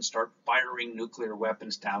thing can start firing nuclear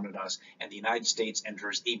weapons down at us? And the United States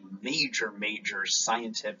enters a major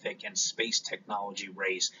scientific and space technology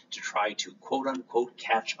race to try to quote-unquote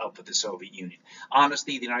catch up with the Soviet Union.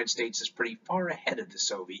 Honestly, the United States is pretty far ahead of the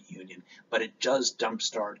Soviet Union, but it does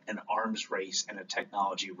jumpstart an arms race and a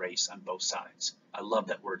technology race on both sides. I love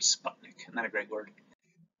that word, Sputnik. Isn't that a great word?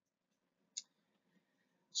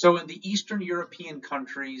 So in the Eastern European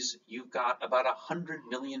countries, you've got about 100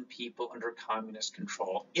 million people under communist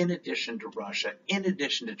control, in addition to Russia, in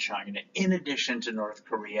addition to China, in addition to North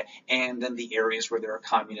Korea, and then the areas where there are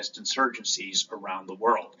communist insurgencies around the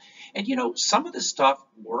world. And some of this stuff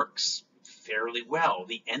works fairly well.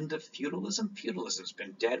 The end of feudalism? Feudalism's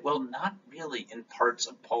been dead. Well, not really in parts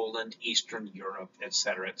of Poland, Eastern Europe,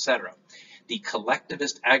 etc., etc. The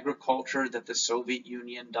collectivist agriculture that the Soviet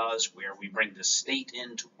Union does, where we bring the state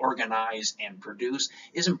in to organize and produce,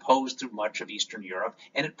 is imposed through much of Eastern Europe,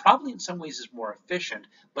 and it probably in some ways is more efficient,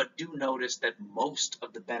 but do notice that most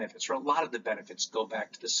of the benefits, or a lot of the benefits, go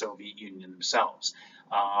back to the Soviet Union themselves.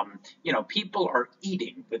 People are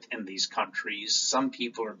eating within these countries. Some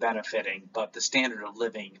people are benefiting, but the standard of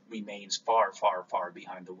living remains far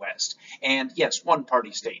behind the West. And yes,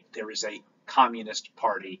 one-party state. There is a communist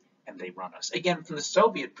party, and they run us. Again, from the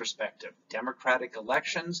Soviet perspective, democratic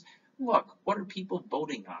elections, look, what are people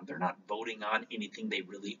voting on? They're not voting on anything they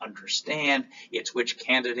really understand. It's which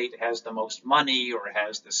candidate has the most money or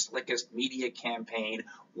has the slickest media campaign.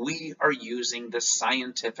 We are using the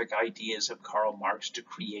scientific ideas of Karl Marx to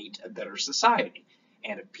create a better society.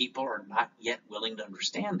 And if people are not yet willing to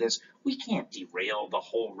understand this, we can't derail the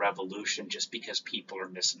whole revolution just because people are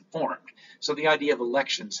misinformed. So the idea of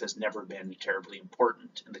elections has never been terribly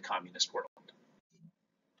important in the communist world.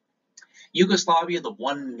 Yugoslavia, the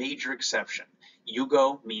one major exception.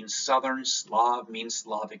 Yugo means southern, Slav means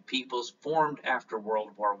Slavic peoples, formed after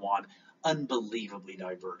World War I. unbelievably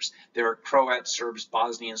diverse. There are Croats, Serbs,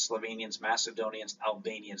 Bosnians, Slovenians, Macedonians,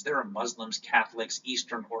 Albanians. There are Muslims, Catholics,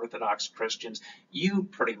 Eastern Orthodox Christians. You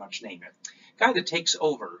pretty much name it. The guy that takes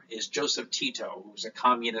over is Joseph Tito, who was a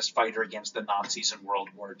communist fighter against the Nazis in World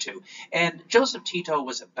War II. And Joseph Tito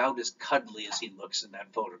was about as cuddly as he looks in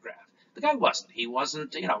that photograph. The guy wasn't. He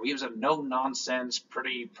wasn't, he was a no-nonsense,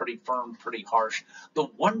 pretty firm, pretty harsh. The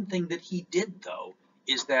one thing that he did, though,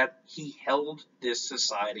 is that he held this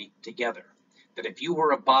society together. That if you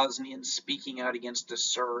were a Bosnian speaking out against a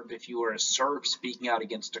Serb, if you were a Serb speaking out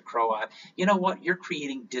against a Croat, you know what? You're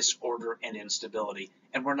creating disorder and instability,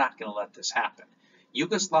 and we're not going to let this happen.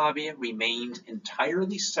 Yugoslavia remained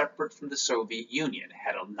entirely separate from the Soviet Union,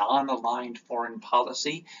 had a non-aligned foreign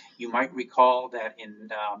policy. You might recall that in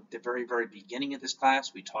the very, very beginning of this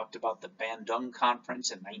class, we talked about the Bandung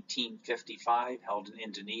Conference in 1955, held in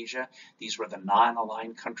Indonesia. These were the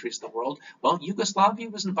non-aligned countries of the world. Well, Yugoslavia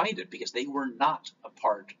was invited because they were not a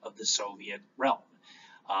part of the Soviet realm.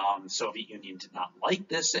 The Soviet Union did not like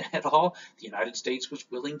this at all. The United States was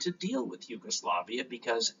willing to deal with Yugoslavia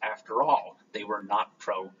because, after all, they were not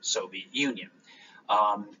pro-Soviet Union.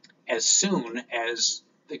 As soon as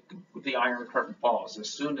the Iron Curtain falls, as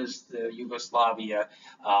soon as the Yugoslavia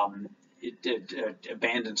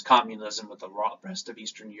abandons communism with the rest of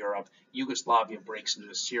Eastern Europe, Yugoslavia breaks into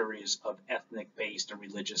a series of ethnic-based and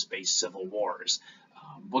religious-based civil wars.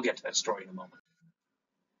 We'll get to that story in a moment.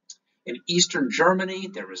 In Eastern Germany,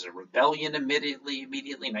 there was a rebellion immediately,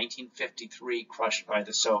 1953, crushed by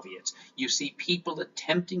the Soviets. You see people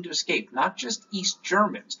attempting to escape, not just East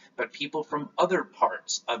Germans, but people from other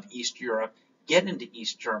parts of East Europe get into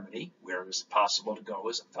East Germany, where it was possible to go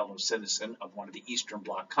as a fellow citizen of one of the Eastern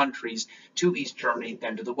Bloc countries, to East Germany,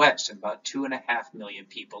 then to the West. And about 2.5 million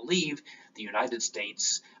people leave. The United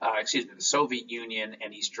States, the Soviet Union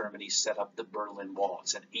and East Germany set up the Berlin Wall.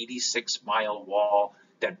 It's an 86-mile wall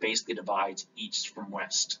that basically divides east from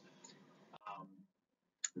west.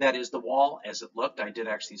 That is the wall as it looked. I did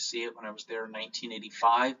actually see it when I was there in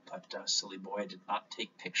 1985, but silly boy, I did not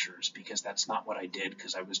take pictures because that's not what I did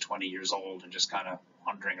because I was 20 years old and just kind of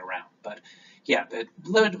wandering around. But yeah, the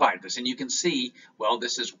divided this, and you can see, well,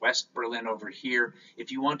 this is West Berlin over here.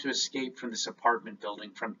 If you want to escape from this apartment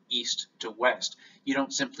building from east to west, you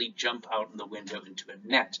don't simply jump out in the window into a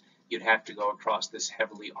net. You'd have to go across this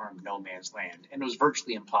heavily armed no man's land, and it was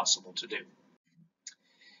virtually impossible to do.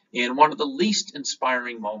 In one of the least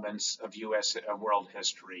inspiring moments of U.S. world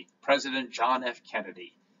history, President John F.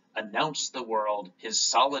 Kennedy announced to the world his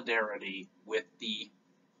solidarity with the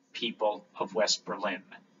people of West Berlin.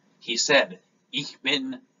 He said, "Ich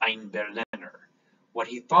bin ein Berliner." What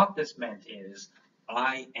he thought this meant is,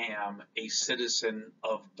 I am a citizen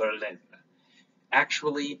of Berlin.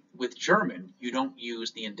 Actually, with German, you don't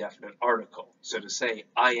use the indefinite article. So to say,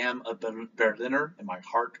 I am a Berliner in my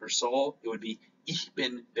heart or soul, it would be, Ich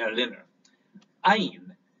bin Berliner.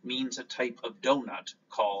 Ein means a type of donut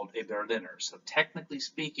called a Berliner. So technically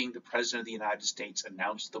speaking, the President of the United States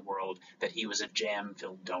announced to the world that he was a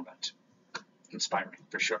jam-filled donut. Inspiring,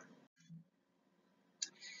 for sure.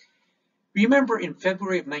 Remember in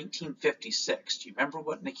February of 1956, do you remember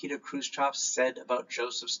what Nikita Khrushchev said about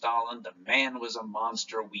Joseph Stalin? The man was a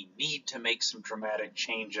monster. We need to make some dramatic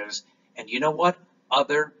changes. And you know what?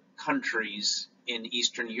 Other countries in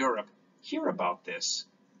Eastern Europe hear about this,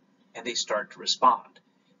 and they start to respond.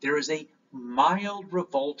 There is a mild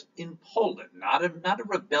revolt in Poland, not a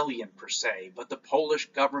rebellion per se, but the Polish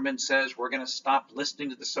government says we're going to stop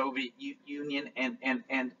listening to the Soviet Union,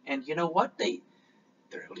 and you know what?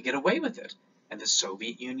 They're able to get away with it, and the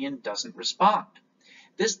Soviet Union doesn't respond.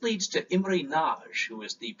 This leads to Imre Nagy, who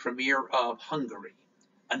is the premier of Hungary,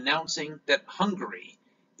 announcing that Hungary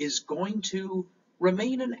is going to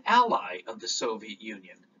remain an ally of the Soviet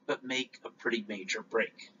Union, but make a pretty major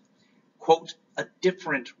break. Quote, a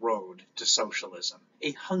different road to socialism,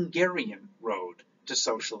 a Hungarian road to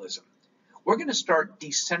socialism. We're going to start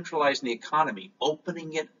decentralizing the economy,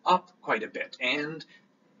 opening it up quite a bit, and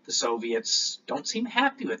the Soviets don't seem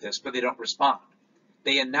happy with this, but they don't respond.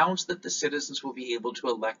 They announce that the citizens will be able to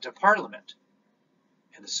elect a parliament,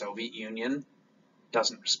 and the Soviet Union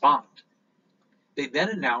doesn't respond. They then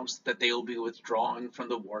announce that they will be withdrawing from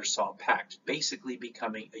the Warsaw Pact, basically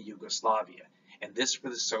becoming a Yugoslavia. And this for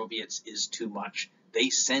the Soviets is too much. They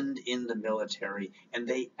send in the military, and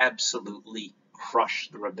they absolutely crush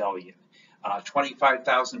the rebellion.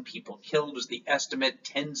 25,000 people killed was the estimate,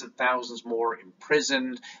 tens of thousands more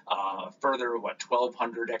imprisoned, further,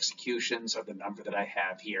 1,200 executions are the number that I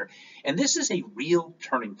have here. And this is a real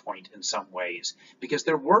turning point in some ways, because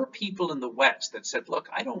there were people in the West that said, look,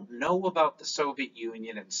 I don't know about the Soviet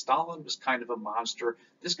Union, and Stalin was kind of a monster.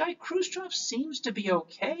 This guy Khrushchev seems to be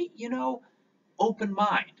okay, open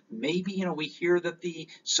mind. Maybe, we hear that the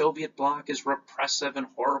Soviet bloc is repressive and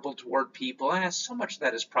horrible toward people. So much of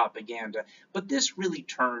that is propaganda. But this really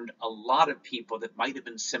turned a lot of people that might have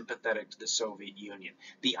been sympathetic to the Soviet Union.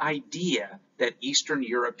 The idea that Eastern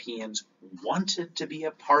Europeans wanted to be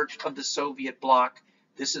a part of the Soviet bloc,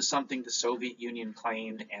 this is something the Soviet Union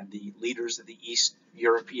claimed, and the leaders of the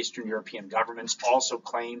Eastern European governments also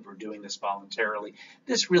claimed were doing this voluntarily.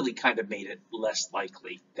 This really kind of made it less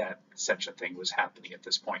likely that such a thing was happening at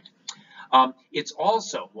this point. It's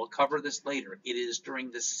also, we'll cover this later, it is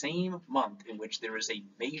during the same month in which there is a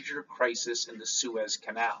major crisis in the Suez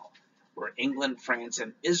Canal, where England, France,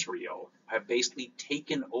 and Israel have basically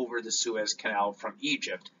taken over the Suez Canal from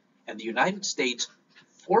Egypt, and the United States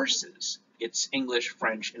forces its English,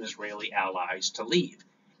 French, and Israeli allies to leave.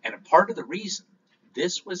 And a part of the reason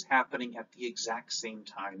this was happening at the exact same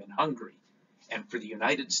time in Hungary. And for the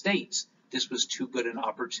United States, this was too good an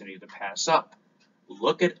opportunity to pass up.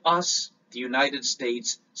 Look at us, the United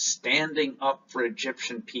States, standing up for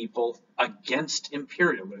Egyptian people against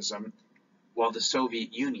imperialism, while the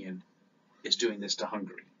Soviet Union is doing this to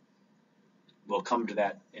Hungary. We'll come to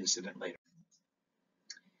that incident later.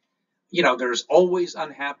 There's always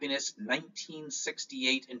unhappiness.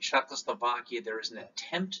 1968 in Czechoslovakia, there is an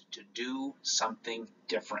attempt to do something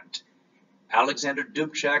different. Alexander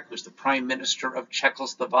Dubček was the prime minister of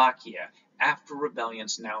Czechoslovakia. After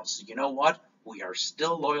rebellions announced, you know what? We are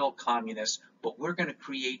still loyal communists, but we're going to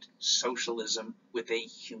create socialism with a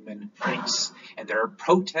human race. And there are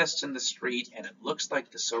protests in the street, and it looks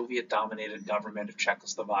like the Soviet-dominated government of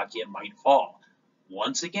Czechoslovakia might fall.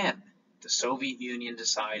 Once again, the Soviet Union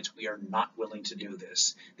decides we are not willing to do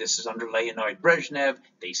this. This is under Leonid Brezhnev.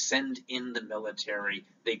 They send in the military.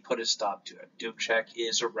 They put a stop to it. Dubček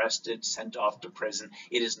is arrested, sent off to prison.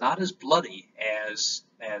 It is not as bloody as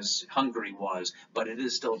Hungary was, but it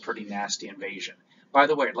is still a pretty nasty invasion. By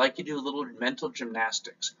the way, I'd like you to do a little mental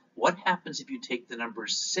gymnastics. What happens if you take the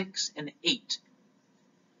numbers 6 and 8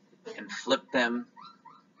 and flip them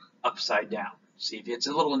upside down? See if it's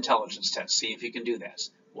a little intelligence test. See if you can do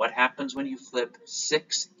this. What happens when you flip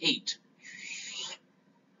 6, 8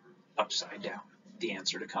 upside down? The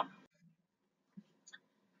answer to come.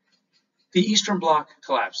 The Eastern Bloc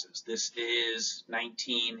collapses. This is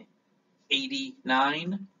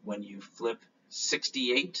 1989. When you flip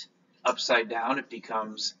 68 upside down, it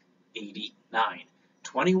becomes 89.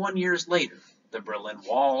 21 years later, the Berlin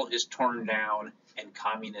Wall is torn down and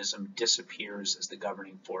communism disappears as the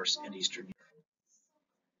governing force in Eastern Europe.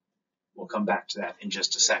 We'll come back to that in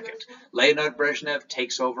just a second. Leonid Brezhnev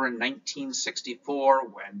takes over in 1964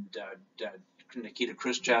 when Nikita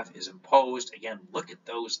Khrushchev is imposed. Again, look at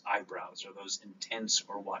those eyebrows. Are those intense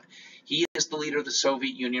or what? He is the leader of the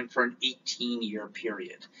Soviet Union for an 18-year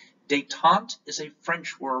period. Détente is a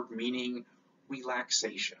French word meaning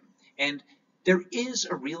relaxation. And there is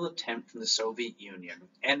a real attempt from the Soviet Union,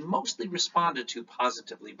 and mostly responded to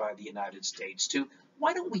positively by the United States, to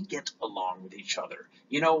why don't we get along with each other?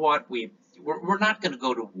 You know what? We're not going to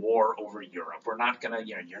go to war over Europe. We're not going to,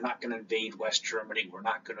 you're not going to invade West Germany. We're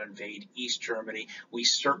not going to invade East Germany. We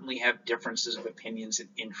certainly have differences of opinions and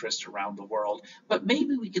interests around the world, but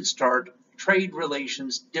maybe we could start trade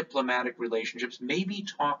relations, diplomatic relationships, maybe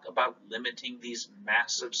talk about limiting these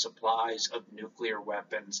massive supplies of nuclear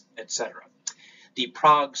weapons, etc. The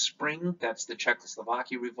Prague Spring, that's the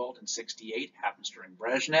Czechoslovakia revolt in 68, happens during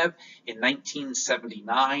Brezhnev. In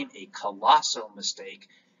 1979, a colossal mistake,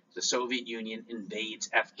 the Soviet Union invades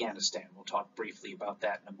Afghanistan. We'll talk briefly about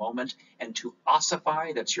that in a moment. And to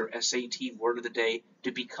ossify, that's your SAT word of the day,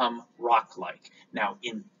 to become rock-like. Now,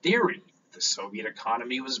 in theory, the Soviet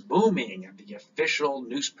economy was booming, and the official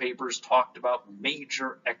newspapers talked about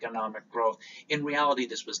major economic growth. In reality,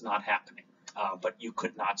 this was not happening. But you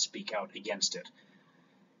could not speak out against it.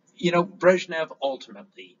 Brezhnev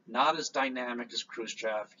ultimately, not as dynamic as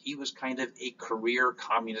Khrushchev, he was kind of a career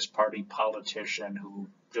Communist Party politician who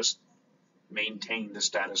just maintained the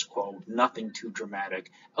status quo, nothing too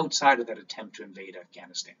dramatic outside of that attempt to invade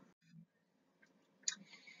Afghanistan.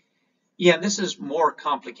 Yeah, this is more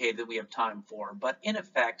complicated than we have time for, but in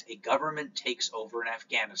effect, a government takes over in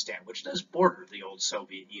Afghanistan, which does border the old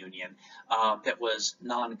Soviet Union, that was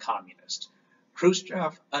non-communist.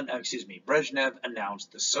 Brezhnev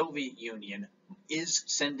announced the Soviet Union is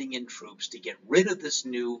sending in troops to get rid of this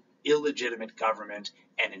new illegitimate government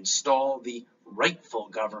and install the rightful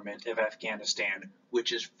government of Afghanistan,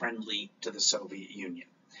 which is friendly to the Soviet Union.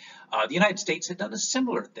 The United States had done a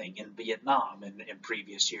similar thing in Vietnam in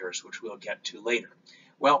previous years, which we'll get to later.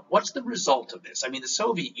 Well, what's the result of this? I mean, the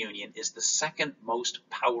Soviet Union is the second most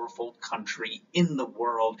powerful country in the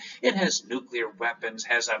world. It has nuclear weapons,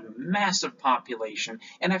 has a massive population,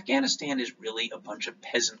 and Afghanistan is really a bunch of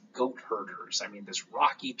peasant goat herders. I mean, this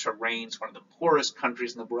rocky terrain is one of the poorest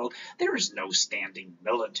countries in the world. There is no standing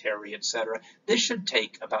military, etc. This should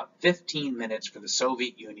take about 15 minutes for the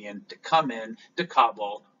Soviet Union to come in to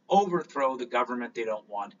Kabul, overthrow the government they don't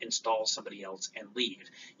want, install somebody else, and leave.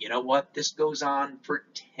 You know what? This goes on for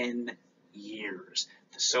 10 years.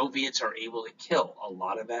 The Soviets are able to kill a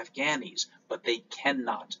lot of Afghanis, but they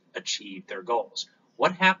cannot achieve their goals.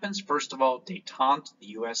 What happens? First of all, détente,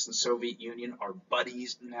 the US and Soviet Union are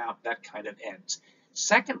buddies now. That kind of ends.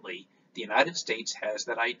 Secondly, the United States has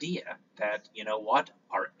that idea that, you know what,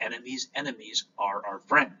 our enemies' enemies are our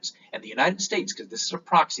friends. And the United States, because this is a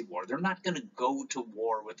proxy war, they're not going to go to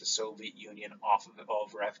war with the Soviet Union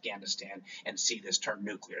over Afghanistan and see this turn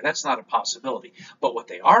nuclear. That's not a possibility. But what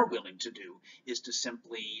they are willing to do is to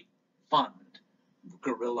simply fund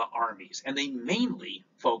guerrilla armies. And they mainly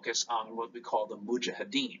focus on what we call the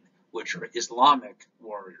Mujahideen, which are Islamic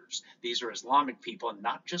warriors. These are Islamic people,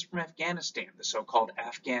 not just from Afghanistan, the so-called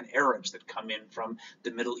Afghan Arabs that come in from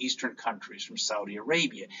the Middle Eastern countries, from Saudi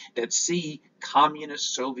Arabia, that see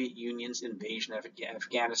communist Soviet Union's invasion of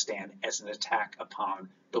Afghanistan as an attack upon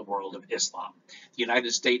the world of Islam. The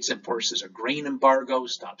United States enforces a grain embargo,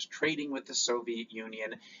 stops trading with the Soviet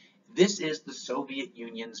Union. This is the Soviet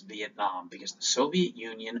Union's Vietnam, because the Soviet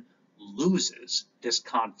Union loses this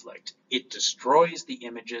conflict. It destroys the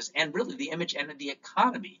images and really the image and the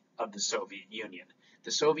economy of the Soviet Union.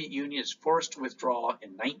 The Soviet Union is forced to withdraw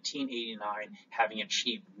in 1989, having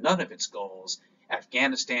achieved none of its goals.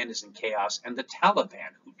 Afghanistan is in chaos, and the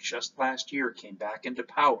Taliban, who just last year came back into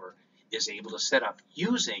power, is able to set up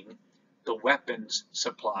using the weapons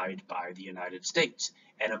supplied by the United States.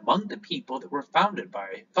 And among the people that were funded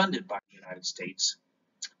by the United States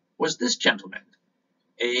was this gentleman,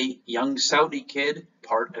 a young Saudi kid,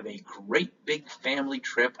 part of a great big family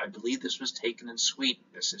trip. I believe this was taken in Sweden.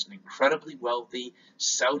 This is an incredibly wealthy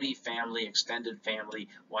Saudi family, extended family,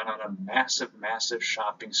 went on a massive, massive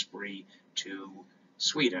shopping spree to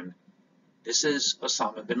Sweden. This is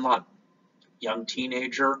Osama bin Laden, young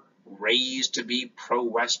teenager, raised to be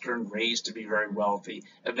pro-Western, raised to be very wealthy.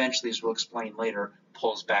 Eventually, as we'll explain later,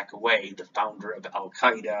 pulls back away, the founder of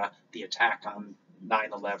Al-Qaeda, the attack on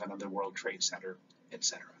 9/11 on the World Trade Center,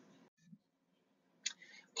 etc.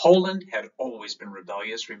 Poland had always been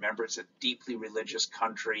rebellious. Remember, it's a deeply religious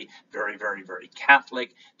country, very, very, very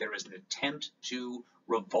Catholic. There was an attempt to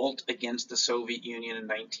revolt against the Soviet Union in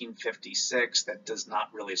 1956 that does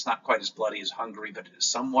not really, it's not quite as bloody as Hungary, but it is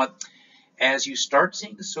somewhat. As you start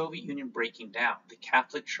seeing the Soviet Union breaking down, the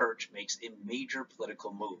Catholic Church makes a major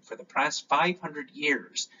political move. For the past 500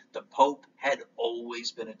 years, the Pope had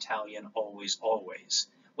always been Italian, always, always.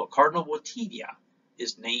 Well, Cardinal Wojtyla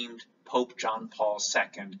is named Pope John Paul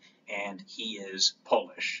II, and he is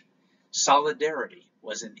Polish. Solidarity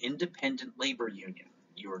was an independent labor union.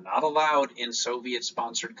 You are not allowed in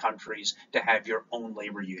Soviet-sponsored countries to have your own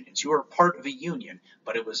labor unions. You are part of a union,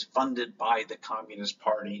 but it was funded by the Communist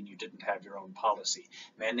Party, and you didn't have your own policy.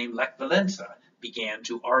 A man named Lech Walesa began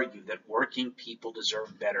to argue that working people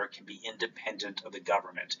deserve better, can be independent of the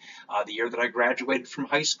government. The year that I graduated from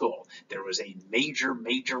high school, there was a major,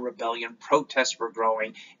 major rebellion. Protests were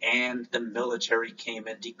growing, and the military came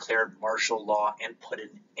and declared martial law and put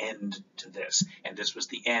an end to this. And this was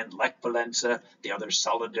the end. Lech Walesa, the other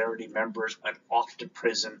Solidarity members, went off to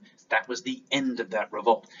prison. That was the end of that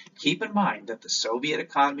revolt. Keep in mind that the Soviet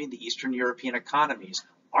economy and the Eastern European economies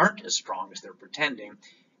aren't as strong as they're pretending.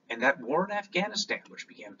 And that war in Afghanistan, which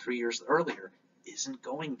began 3 years earlier, isn't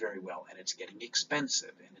going very well, and it's getting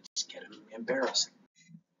expensive, and it's getting embarrassing.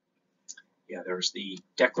 Yeah, there's the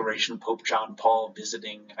declaration, Pope John Paul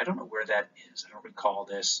visiting, I don't know where that is, I don't recall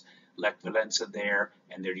this, Lech Walesa there,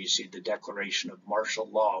 and there you see the declaration of martial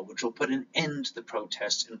law, which will put an end to the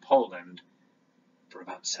protests in Poland for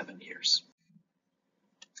about 7 years.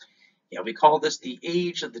 Yeah, we call this the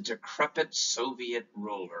age of the decrepit Soviet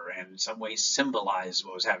ruler, and in some ways symbolizes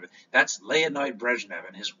what was happening. That's Leonid Brezhnev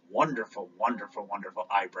and his wonderful, wonderful, wonderful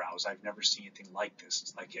eyebrows. I've never seen anything like this.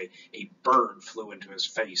 It's like a bird flew into his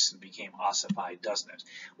face and became ossified, doesn't it?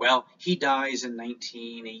 Well, he dies in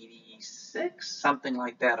 1986, something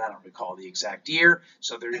like that. I don't recall the exact year.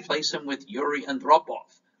 So they replace him with Yuri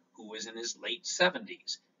Andropov, who was in his late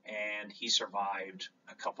 70s. and he survived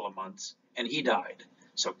a couple of months, and he died.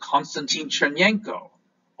 So Konstantin Chernenko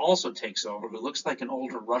also takes over, who looks like an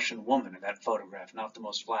older Russian woman in that photograph, not the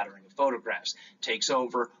most flattering of photographs, takes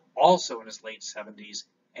over also in his late 70s,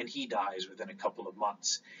 and he dies within a couple of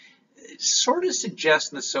months. It sort of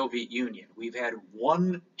suggests in the Soviet Union, we've had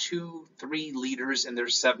 1, 2, 3 leaders in their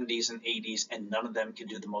 70s and 80s, and none of them can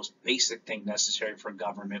do the most basic thing necessary for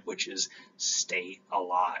government, which is stay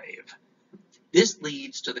alive. This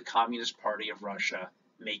leads to the Communist Party of Russia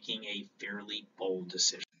making a fairly bold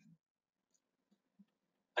decision.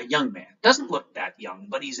 A young man, doesn't look that young,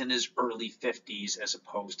 but he's in his early 50s as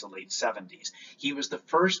opposed to late 70s. He was the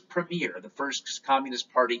first premier, the first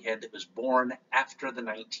Communist Party head that was born after the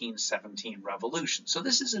 1917 revolution. So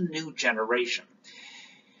this is a new generation.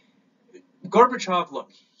 Gorbachev,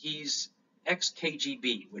 look, he's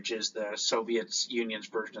ex-KGB, which is the Soviet Union's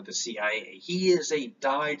version of the CIA. He is a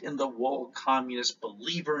dyed-in-the-wool communist,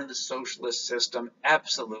 believer in the socialist system,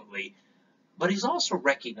 absolutely. But he's also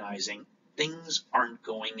recognizing things aren't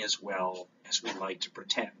going as well as we like to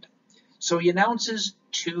pretend. So he announces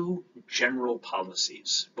 2 general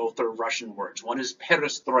policies. Both are Russian words. One is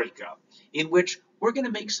perestroika, in which we're going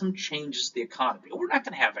to make some changes to the economy. We're not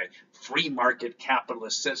going to have a free market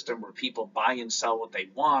capitalist system where people buy and sell what they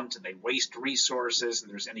want and they waste resources and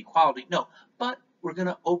there's inequality. No, but we're going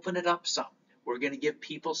to open it up some. We're going to give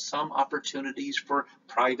people some opportunities for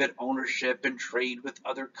private ownership and trade with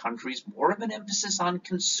other countries, more of an emphasis on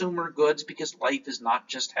consumer goods, because life is not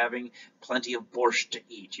just having plenty of borscht to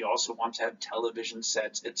eat. You also want to have television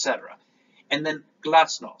sets, etc. And then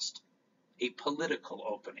glasnost, a political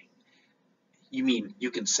opening. You mean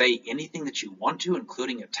you can say anything that you want to,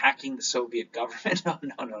 including attacking the Soviet government?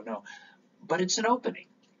 No. But it's an opening,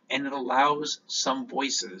 and it allows some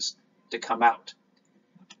voices to come out.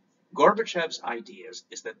 Gorbachev's ideas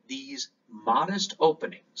is that these modest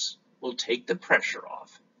openings will take the pressure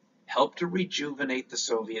off, help to rejuvenate the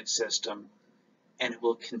Soviet system, and it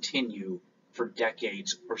will continue for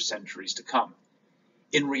decades or centuries to come.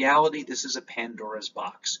 In reality, this is a Pandora's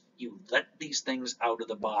box. You let these things out of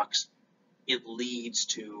the box, it leads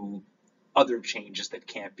to other changes that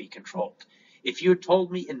can't be controlled. If you had told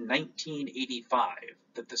me in 1985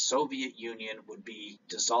 that the Soviet Union would be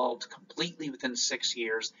dissolved completely within 6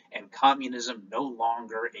 years and communism no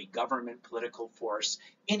longer a government political force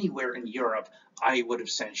anywhere in Europe, I would have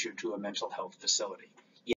sent you to a mental health facility.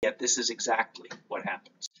 Yet this is exactly what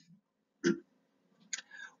happens.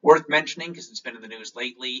 Worth mentioning, because it's been in the news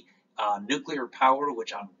lately, nuclear power,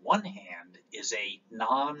 which on one hand is a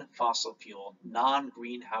non-fossil fuel,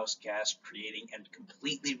 non-greenhouse gas creating and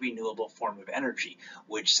completely renewable form of energy,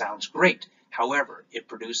 which sounds great. However, it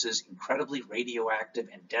produces incredibly radioactive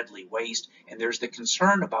and deadly waste, and there's the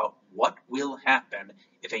concern about what will happen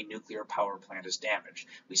if a nuclear power plant is damaged.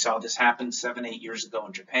 We saw this happen 7, 8 years ago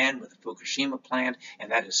in Japan with the Fukushima plant,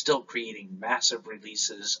 and that is still creating massive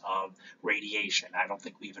releases of radiation. I don't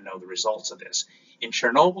think we even know the results of this. In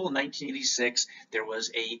Chernobyl in 1986, there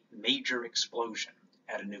was a major explosion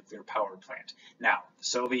at a nuclear power plant. Now, the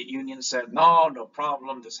Soviet Union said, no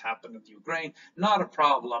problem, this happened in Ukraine, not a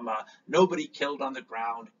problem, nobody killed on the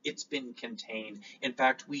ground, it's been contained. In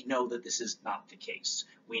fact, we know that this is not the case.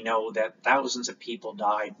 We know that thousands of people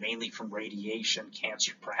died, mainly from radiation,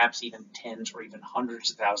 cancer, perhaps even tens or even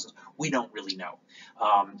hundreds of thousands. We don't really know.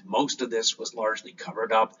 Most of this was largely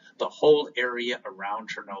covered up. The whole area around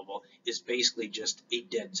Chernobyl is basically just a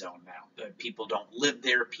dead zone now. People don't live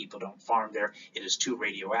there, people don't farm there. It is too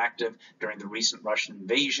radioactive. During the recent Russian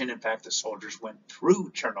invasion, in fact, the soldiers went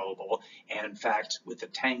through Chernobyl, and in fact, with the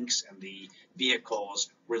tanks and the vehicles,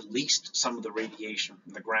 released some of the radiation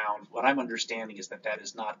from the ground. What I'm understanding is that that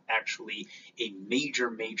is not actually a major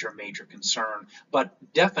concern, but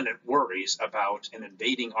definite worries about an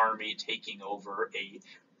invading army taking over a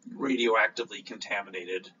radioactively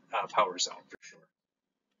contaminated power zone, for sure.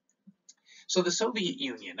 So the Soviet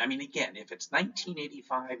Union, I mean, again, if it's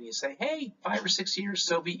 1985 and you say, hey, 5 or 6 years,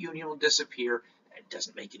 Soviet Union will disappear, it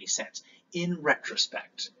doesn't make any sense. In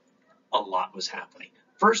retrospect, a lot was happening.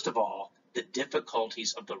 First of all, the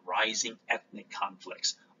difficulties of the rising ethnic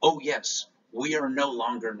conflicts. Oh yes, we are no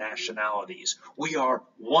longer nationalities. We are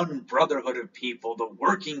one brotherhood of people, the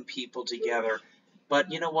working people together.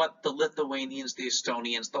 But you know what? The Lithuanians, the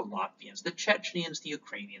Estonians, the Latvians, the Chechens, the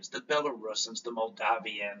Ukrainians, the Belarusians, the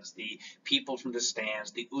Moldavians, the people from the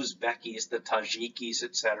stands, the Uzbekis, the Tajikis,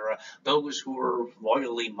 etc., those who are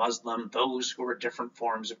loyally Muslim, those who are different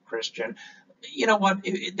forms of Christian, you know what?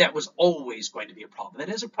 That was always going to be a problem.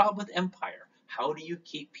 It is a problem with empire. How do you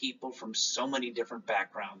keep people from so many different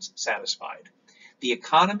backgrounds satisfied? The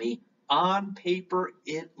economy, On paper,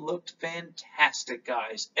 it looked fantastic,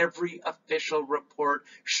 guys. Every official report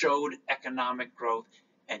showed economic growth.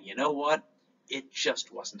 And you know what? It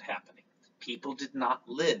just wasn't happening. People did not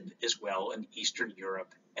live as well in Eastern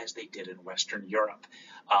Europe as they did in Western Europe.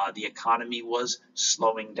 The economy was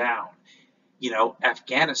slowing down.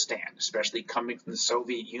 Afghanistan, especially coming from the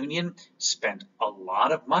Soviet Union, spent a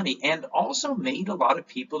lot of money and also made a lot of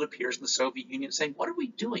people, it appears, in the Soviet Union saying, what are we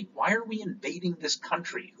doing? Why are we invading this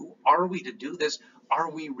country? Who are we to do this?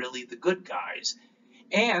 Are we really the good guys?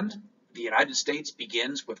 And the United States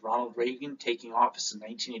begins with Ronald Reagan taking office in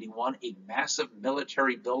 1981, a massive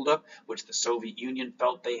military buildup, which the Soviet Union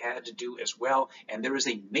felt they had to do as well, and there was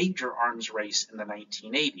a major arms race in the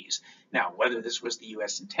 1980s. Now, whether this was the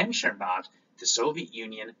U.S. intention or not, the Soviet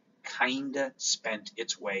Union kinda spent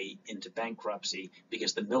its way into bankruptcy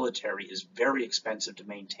because the military is very expensive to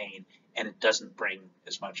maintain and it doesn't bring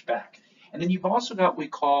as much back. And then you've also got what we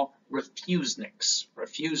call refuseniks.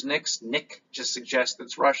 Refuseniks, Nick just suggests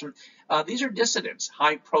it's Russian. These are dissidents,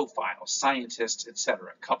 high profile, scientists,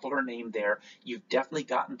 etc. A couple are named there. You've definitely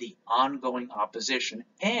gotten the ongoing opposition.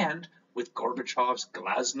 And with Gorbachev's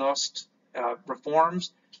glasnost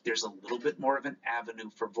reforms, there's a little bit more of an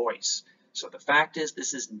avenue for voice. So the fact is,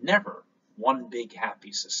 this is never one big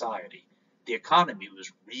happy society. The economy was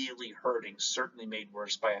really hurting, certainly made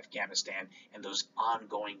worse by Afghanistan, and those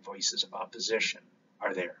ongoing voices of opposition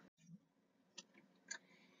are there.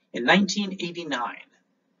 In 1989,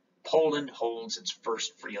 Poland holds its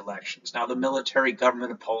first free elections. Now, the military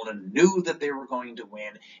government of Poland knew that they were going to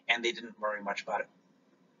win, and they didn't worry much about it.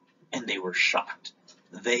 And they were shocked.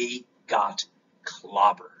 They got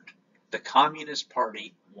clobbered. The Communist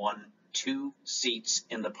Party won 2 seats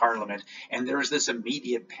in the parliament, and there was this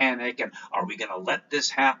immediate panic, and are we going to let this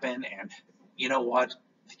happen? And you know what?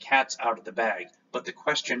 The cat's out of the bag. But the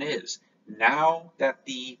question is, now that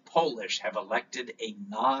the Polish have elected a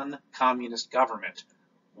non-communist government,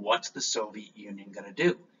 what's the Soviet Union going to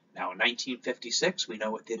do? Now, in 1956, we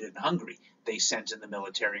know what they did in Hungary. They sent in the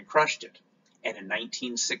military and crushed it. And in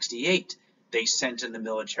 1968, they sent in the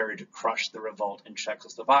military to crush the revolt in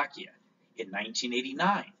Czechoslovakia. In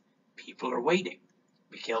 1989, people are waiting.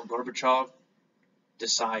 Mikhail Gorbachev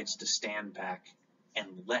decides to stand back and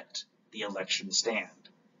let the election stand.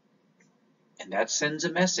 And that sends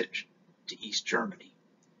a message to East Germany,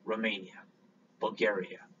 Romania,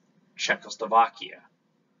 Bulgaria, Czechoslovakia.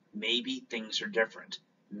 Maybe things are different.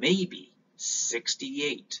 Maybe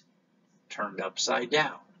 68 turned upside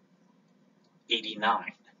down.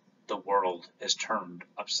 89, the world has turned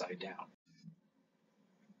upside down.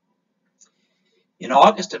 In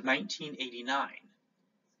August of 1989,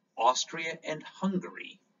 Austria and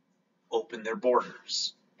Hungary opened their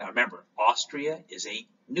borders. Now remember, Austria is a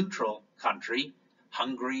neutral country.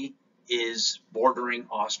 Hungary is bordering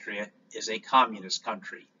Austria, is a communist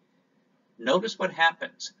country. Notice what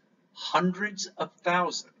happens. Hundreds of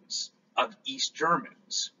thousands of East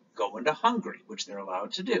Germans go into Hungary, which they're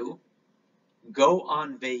allowed to do, go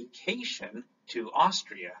on vacation to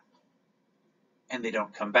Austria, and they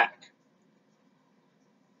don't come back.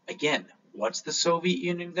 Again, what's the Soviet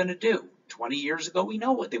Union going to do? 20 years ago, we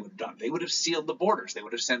know what they would have done. They would have sealed the borders. They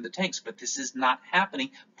would have sent the tanks. But this is not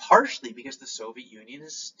happening, partially because the Soviet Union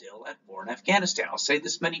is still at war in Afghanistan. I'll say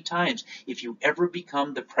this many times. If you ever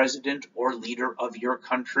become the president or leader of your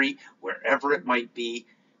country, wherever it might be,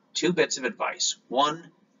 2 bits of advice.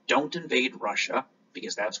 1, don't invade Russia,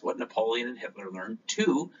 because that's what Napoleon and Hitler learned.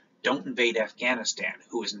 2, don't invade Afghanistan,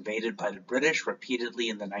 who was invaded by the British repeatedly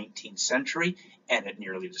in the 19th century, and it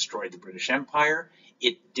nearly destroyed the British Empire.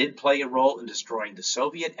 It did play a role in destroying the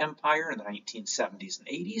Soviet Empire in the 1970s and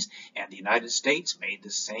 80s, and the United States made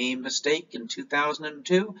the same mistake in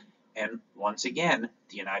 2002, and once again,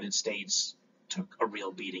 the United States took a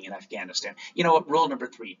real beating in Afghanistan. You know what? Rule number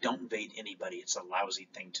 3, don't invade anybody. It's a lousy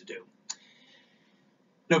thing to do.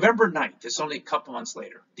 November 9th, it's only a couple months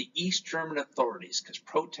later, the East German authorities, because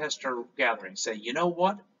protests are gathering, say, you know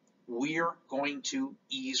what? We're going to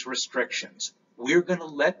ease restrictions. We're going to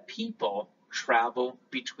let people travel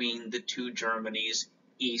between the 2 Germanys,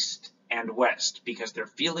 East and West, because they're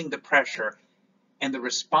feeling the pressure. And the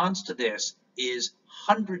response to this is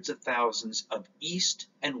hundreds of thousands of East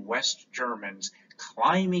and West Germans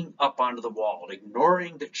climbing up onto the wall,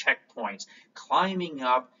 ignoring the checkpoints, climbing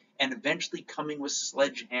up, and eventually coming with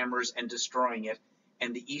sledgehammers and destroying it.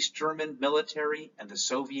 And the East German military and the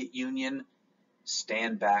Soviet Union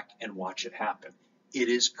stand back and watch it happen. It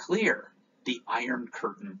is clear the Iron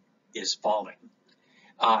Curtain is falling.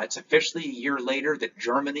 It's officially a year later that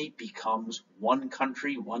Germany becomes one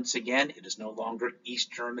country once again. It is no longer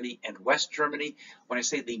East Germany and West Germany. When I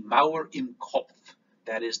say the Mauer im Kopf,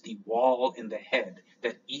 That is the wall in the head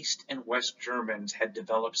that East and West Germans had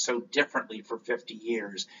developed so differently for 50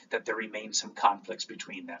 years that there remain some conflicts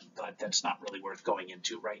between them, but that's not really worth going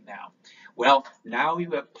into right now. Well, now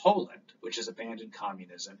you have Poland, which has abandoned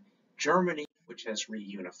communism, Germany, which has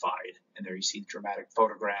reunified, and there you see dramatic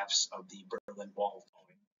photographs of the Berlin Wall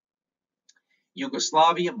falling.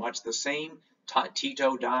 Yugoslavia, much the same.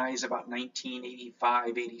 Tito dies about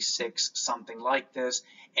 1985, 86, something like this.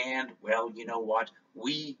 And, well, you know what?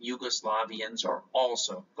 We Yugoslavians are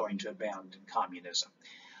also going to abandon communism.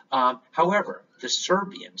 However, the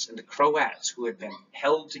Serbians and the Croats, who had been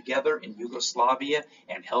held together in Yugoslavia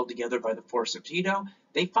and held together by the force of Tito,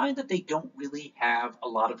 they find that they don't really have a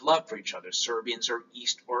lot of love for each other. Serbians are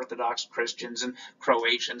East Orthodox Christians, and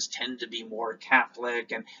Croatians tend to be more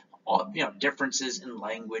Catholic, and differences in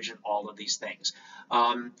language and all of these things.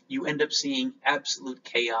 You end up seeing absolute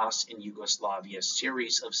chaos in Yugoslavia, a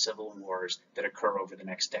series of civil wars that occur over the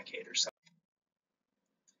next decade or so.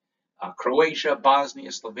 Croatia,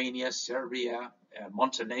 Bosnia, Slovenia, Serbia,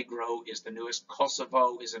 Montenegro is the newest.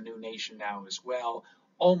 Kosovo is a new nation now as well.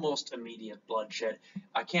 Almost immediate bloodshed.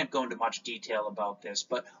 I can't go into much detail about this,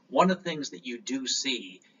 but one of the things that you do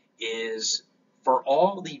see is, for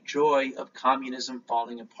all the joy of communism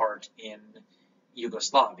falling apart in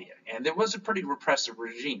Yugoslavia, and there was a pretty repressive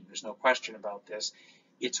regime, there's no question about this,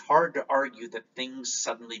 it's hard to argue that things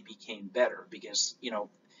suddenly became better because,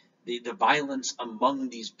 the violence among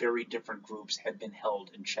these very different groups had been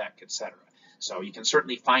held in check, etc. So you can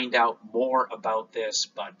certainly find out more about this,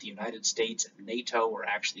 but the United States and NATO were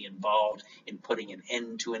actually involved in putting an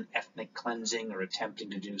end to an ethnic cleansing or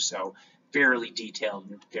attempting to do so. Fairly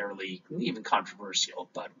detailed and fairly even controversial,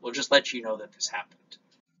 but we'll just let you know that this happened.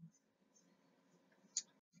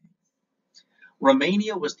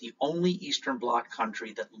 Romania was the only Eastern Bloc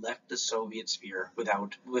country that left the Soviet sphere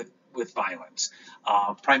with violence.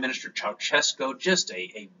 Prime Minister Ceausescu, just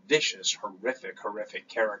a vicious, horrific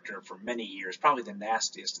character for many years, probably the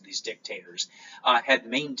nastiest of these dictators, had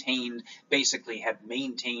maintained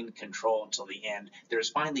control until the end. There's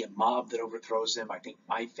finally a mob that overthrows him. I think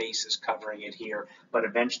my face is covering it here, but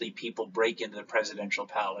eventually people break into the presidential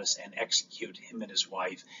palace and execute him and his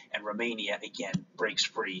wife, and Romania again breaks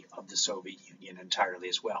free of the Soviet Union entirely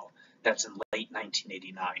as well. That's in late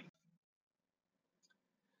 1989.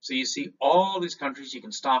 So you see all these countries. You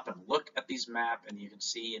can stop and look at these maps, and you can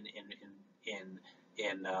see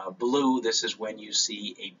in blue, this is when you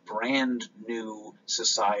see a brand new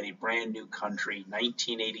society, brand new country.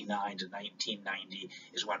 1989 to 1990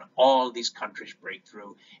 is when all of these countries break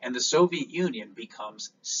through, and the Soviet Union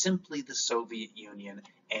becomes simply the Soviet Union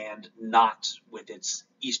and not with its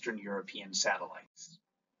Eastern European satellites.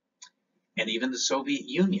 And even the Soviet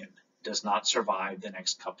Union does not survive the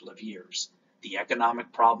next couple of years. The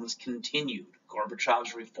economic problems continued.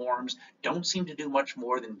 Gorbachev's reforms don't seem to do much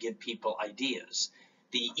more than give people ideas.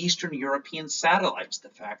 The Eastern European satellites, the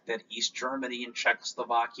fact that East Germany and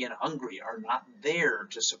Czechoslovakia and Hungary are not there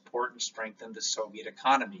to support and strengthen the Soviet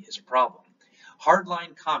economy, is a problem.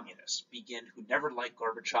 Hardline communists who never liked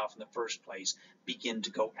Gorbachev in the first place, begin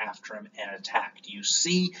to go after him and attack. Do you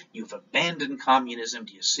see? You've abandoned communism.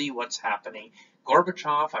 Do you see what's happening?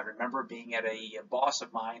 Gorbachev, I remember being at a boss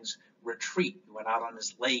of mine's retreat. He went out on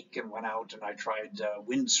his lake and went out, and I tried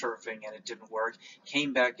windsurfing and it didn't work.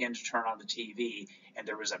 Came back in to turn on the TV, and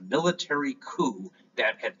there was a military coup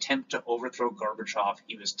that had attempted to overthrow Gorbachev.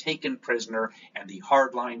 He was taken prisoner, and the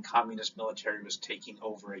hardline communist military was taking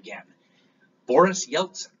over again. Boris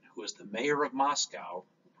Yeltsin, who is the mayor of Moscow,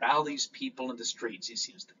 rallies people in the streets. He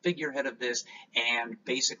seems the figurehead of this and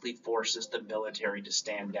basically forces the military to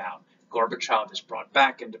stand down. Gorbachev is brought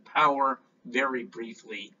back into power very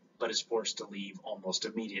briefly, but is forced to leave almost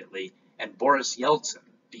immediately. And Boris Yeltsin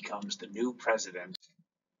becomes the new president.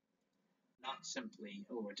 Not simply,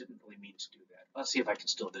 I didn't really mean to do that. Let's see if I can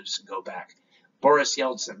still do this and go back. Boris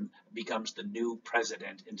Yeltsin becomes the new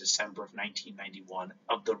president in December of 1991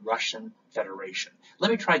 of the Russian Federation. Let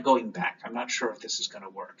me try going back. I'm not sure if this is going to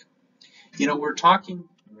work. We're talking.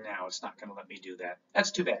 No, it's not going to let me do that. That's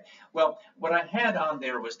too bad. Well, what I had on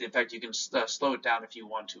there was the effect, you can slow it down if you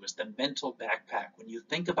want to, is the mental backpack. When you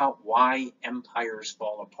think about why empires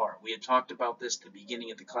fall apart, we had talked about this at the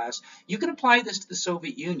beginning of the class. You can apply this to the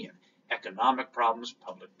Soviet Union. Economic problems,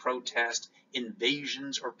 public protest,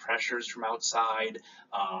 invasions or pressures from outside,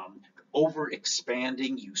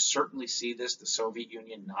 over-expanding. You certainly see this, the Soviet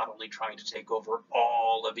Union not only trying to take over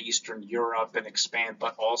all of Eastern Europe and expand,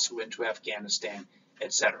 but also into Afghanistan,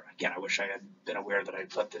 etc. Again, I wish I had been aware that I'd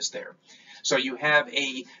put this there. So you have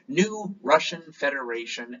a new Russian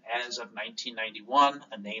Federation as of 1991,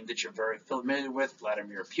 a name that you're very familiar with.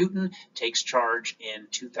 Vladimir Putin takes charge in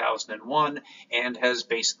 2001 and has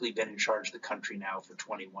basically been in charge of the country now for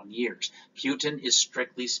 21 years. Putin is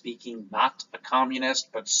strictly speaking not a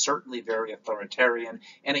communist, but certainly very authoritarian.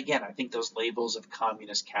 And again, I think those labels of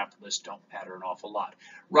communist, capitalist don't matter an awful lot.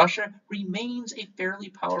 Russia remains a fairly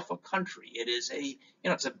powerful country. It is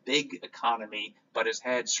it's a big economy, but has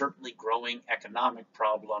had certainly growing economic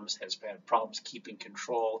problems, has had problems keeping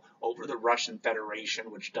control over the Russian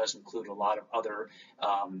Federation, which does include a lot of other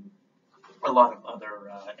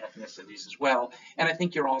ethnicities as well. And I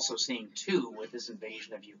think you're also seeing, too, with this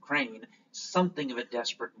invasion of Ukraine, something of a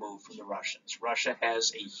desperate move from the Russians. Russia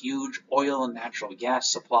has a huge oil and natural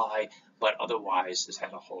gas supply, but otherwise has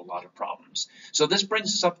had a whole lot of problems. So this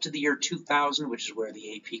brings us up to the year 2000, which is where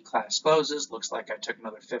the AP class closes. Looks like I took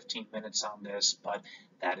another 15 minutes on this, but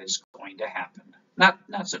that is going to happen. Not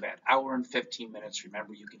so bad. Hour and 15 minutes.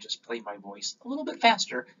 Remember, you can just play my voice a little bit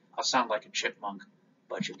faster. I'll sound like a chipmunk,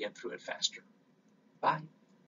 but you'll get through it faster. Bye.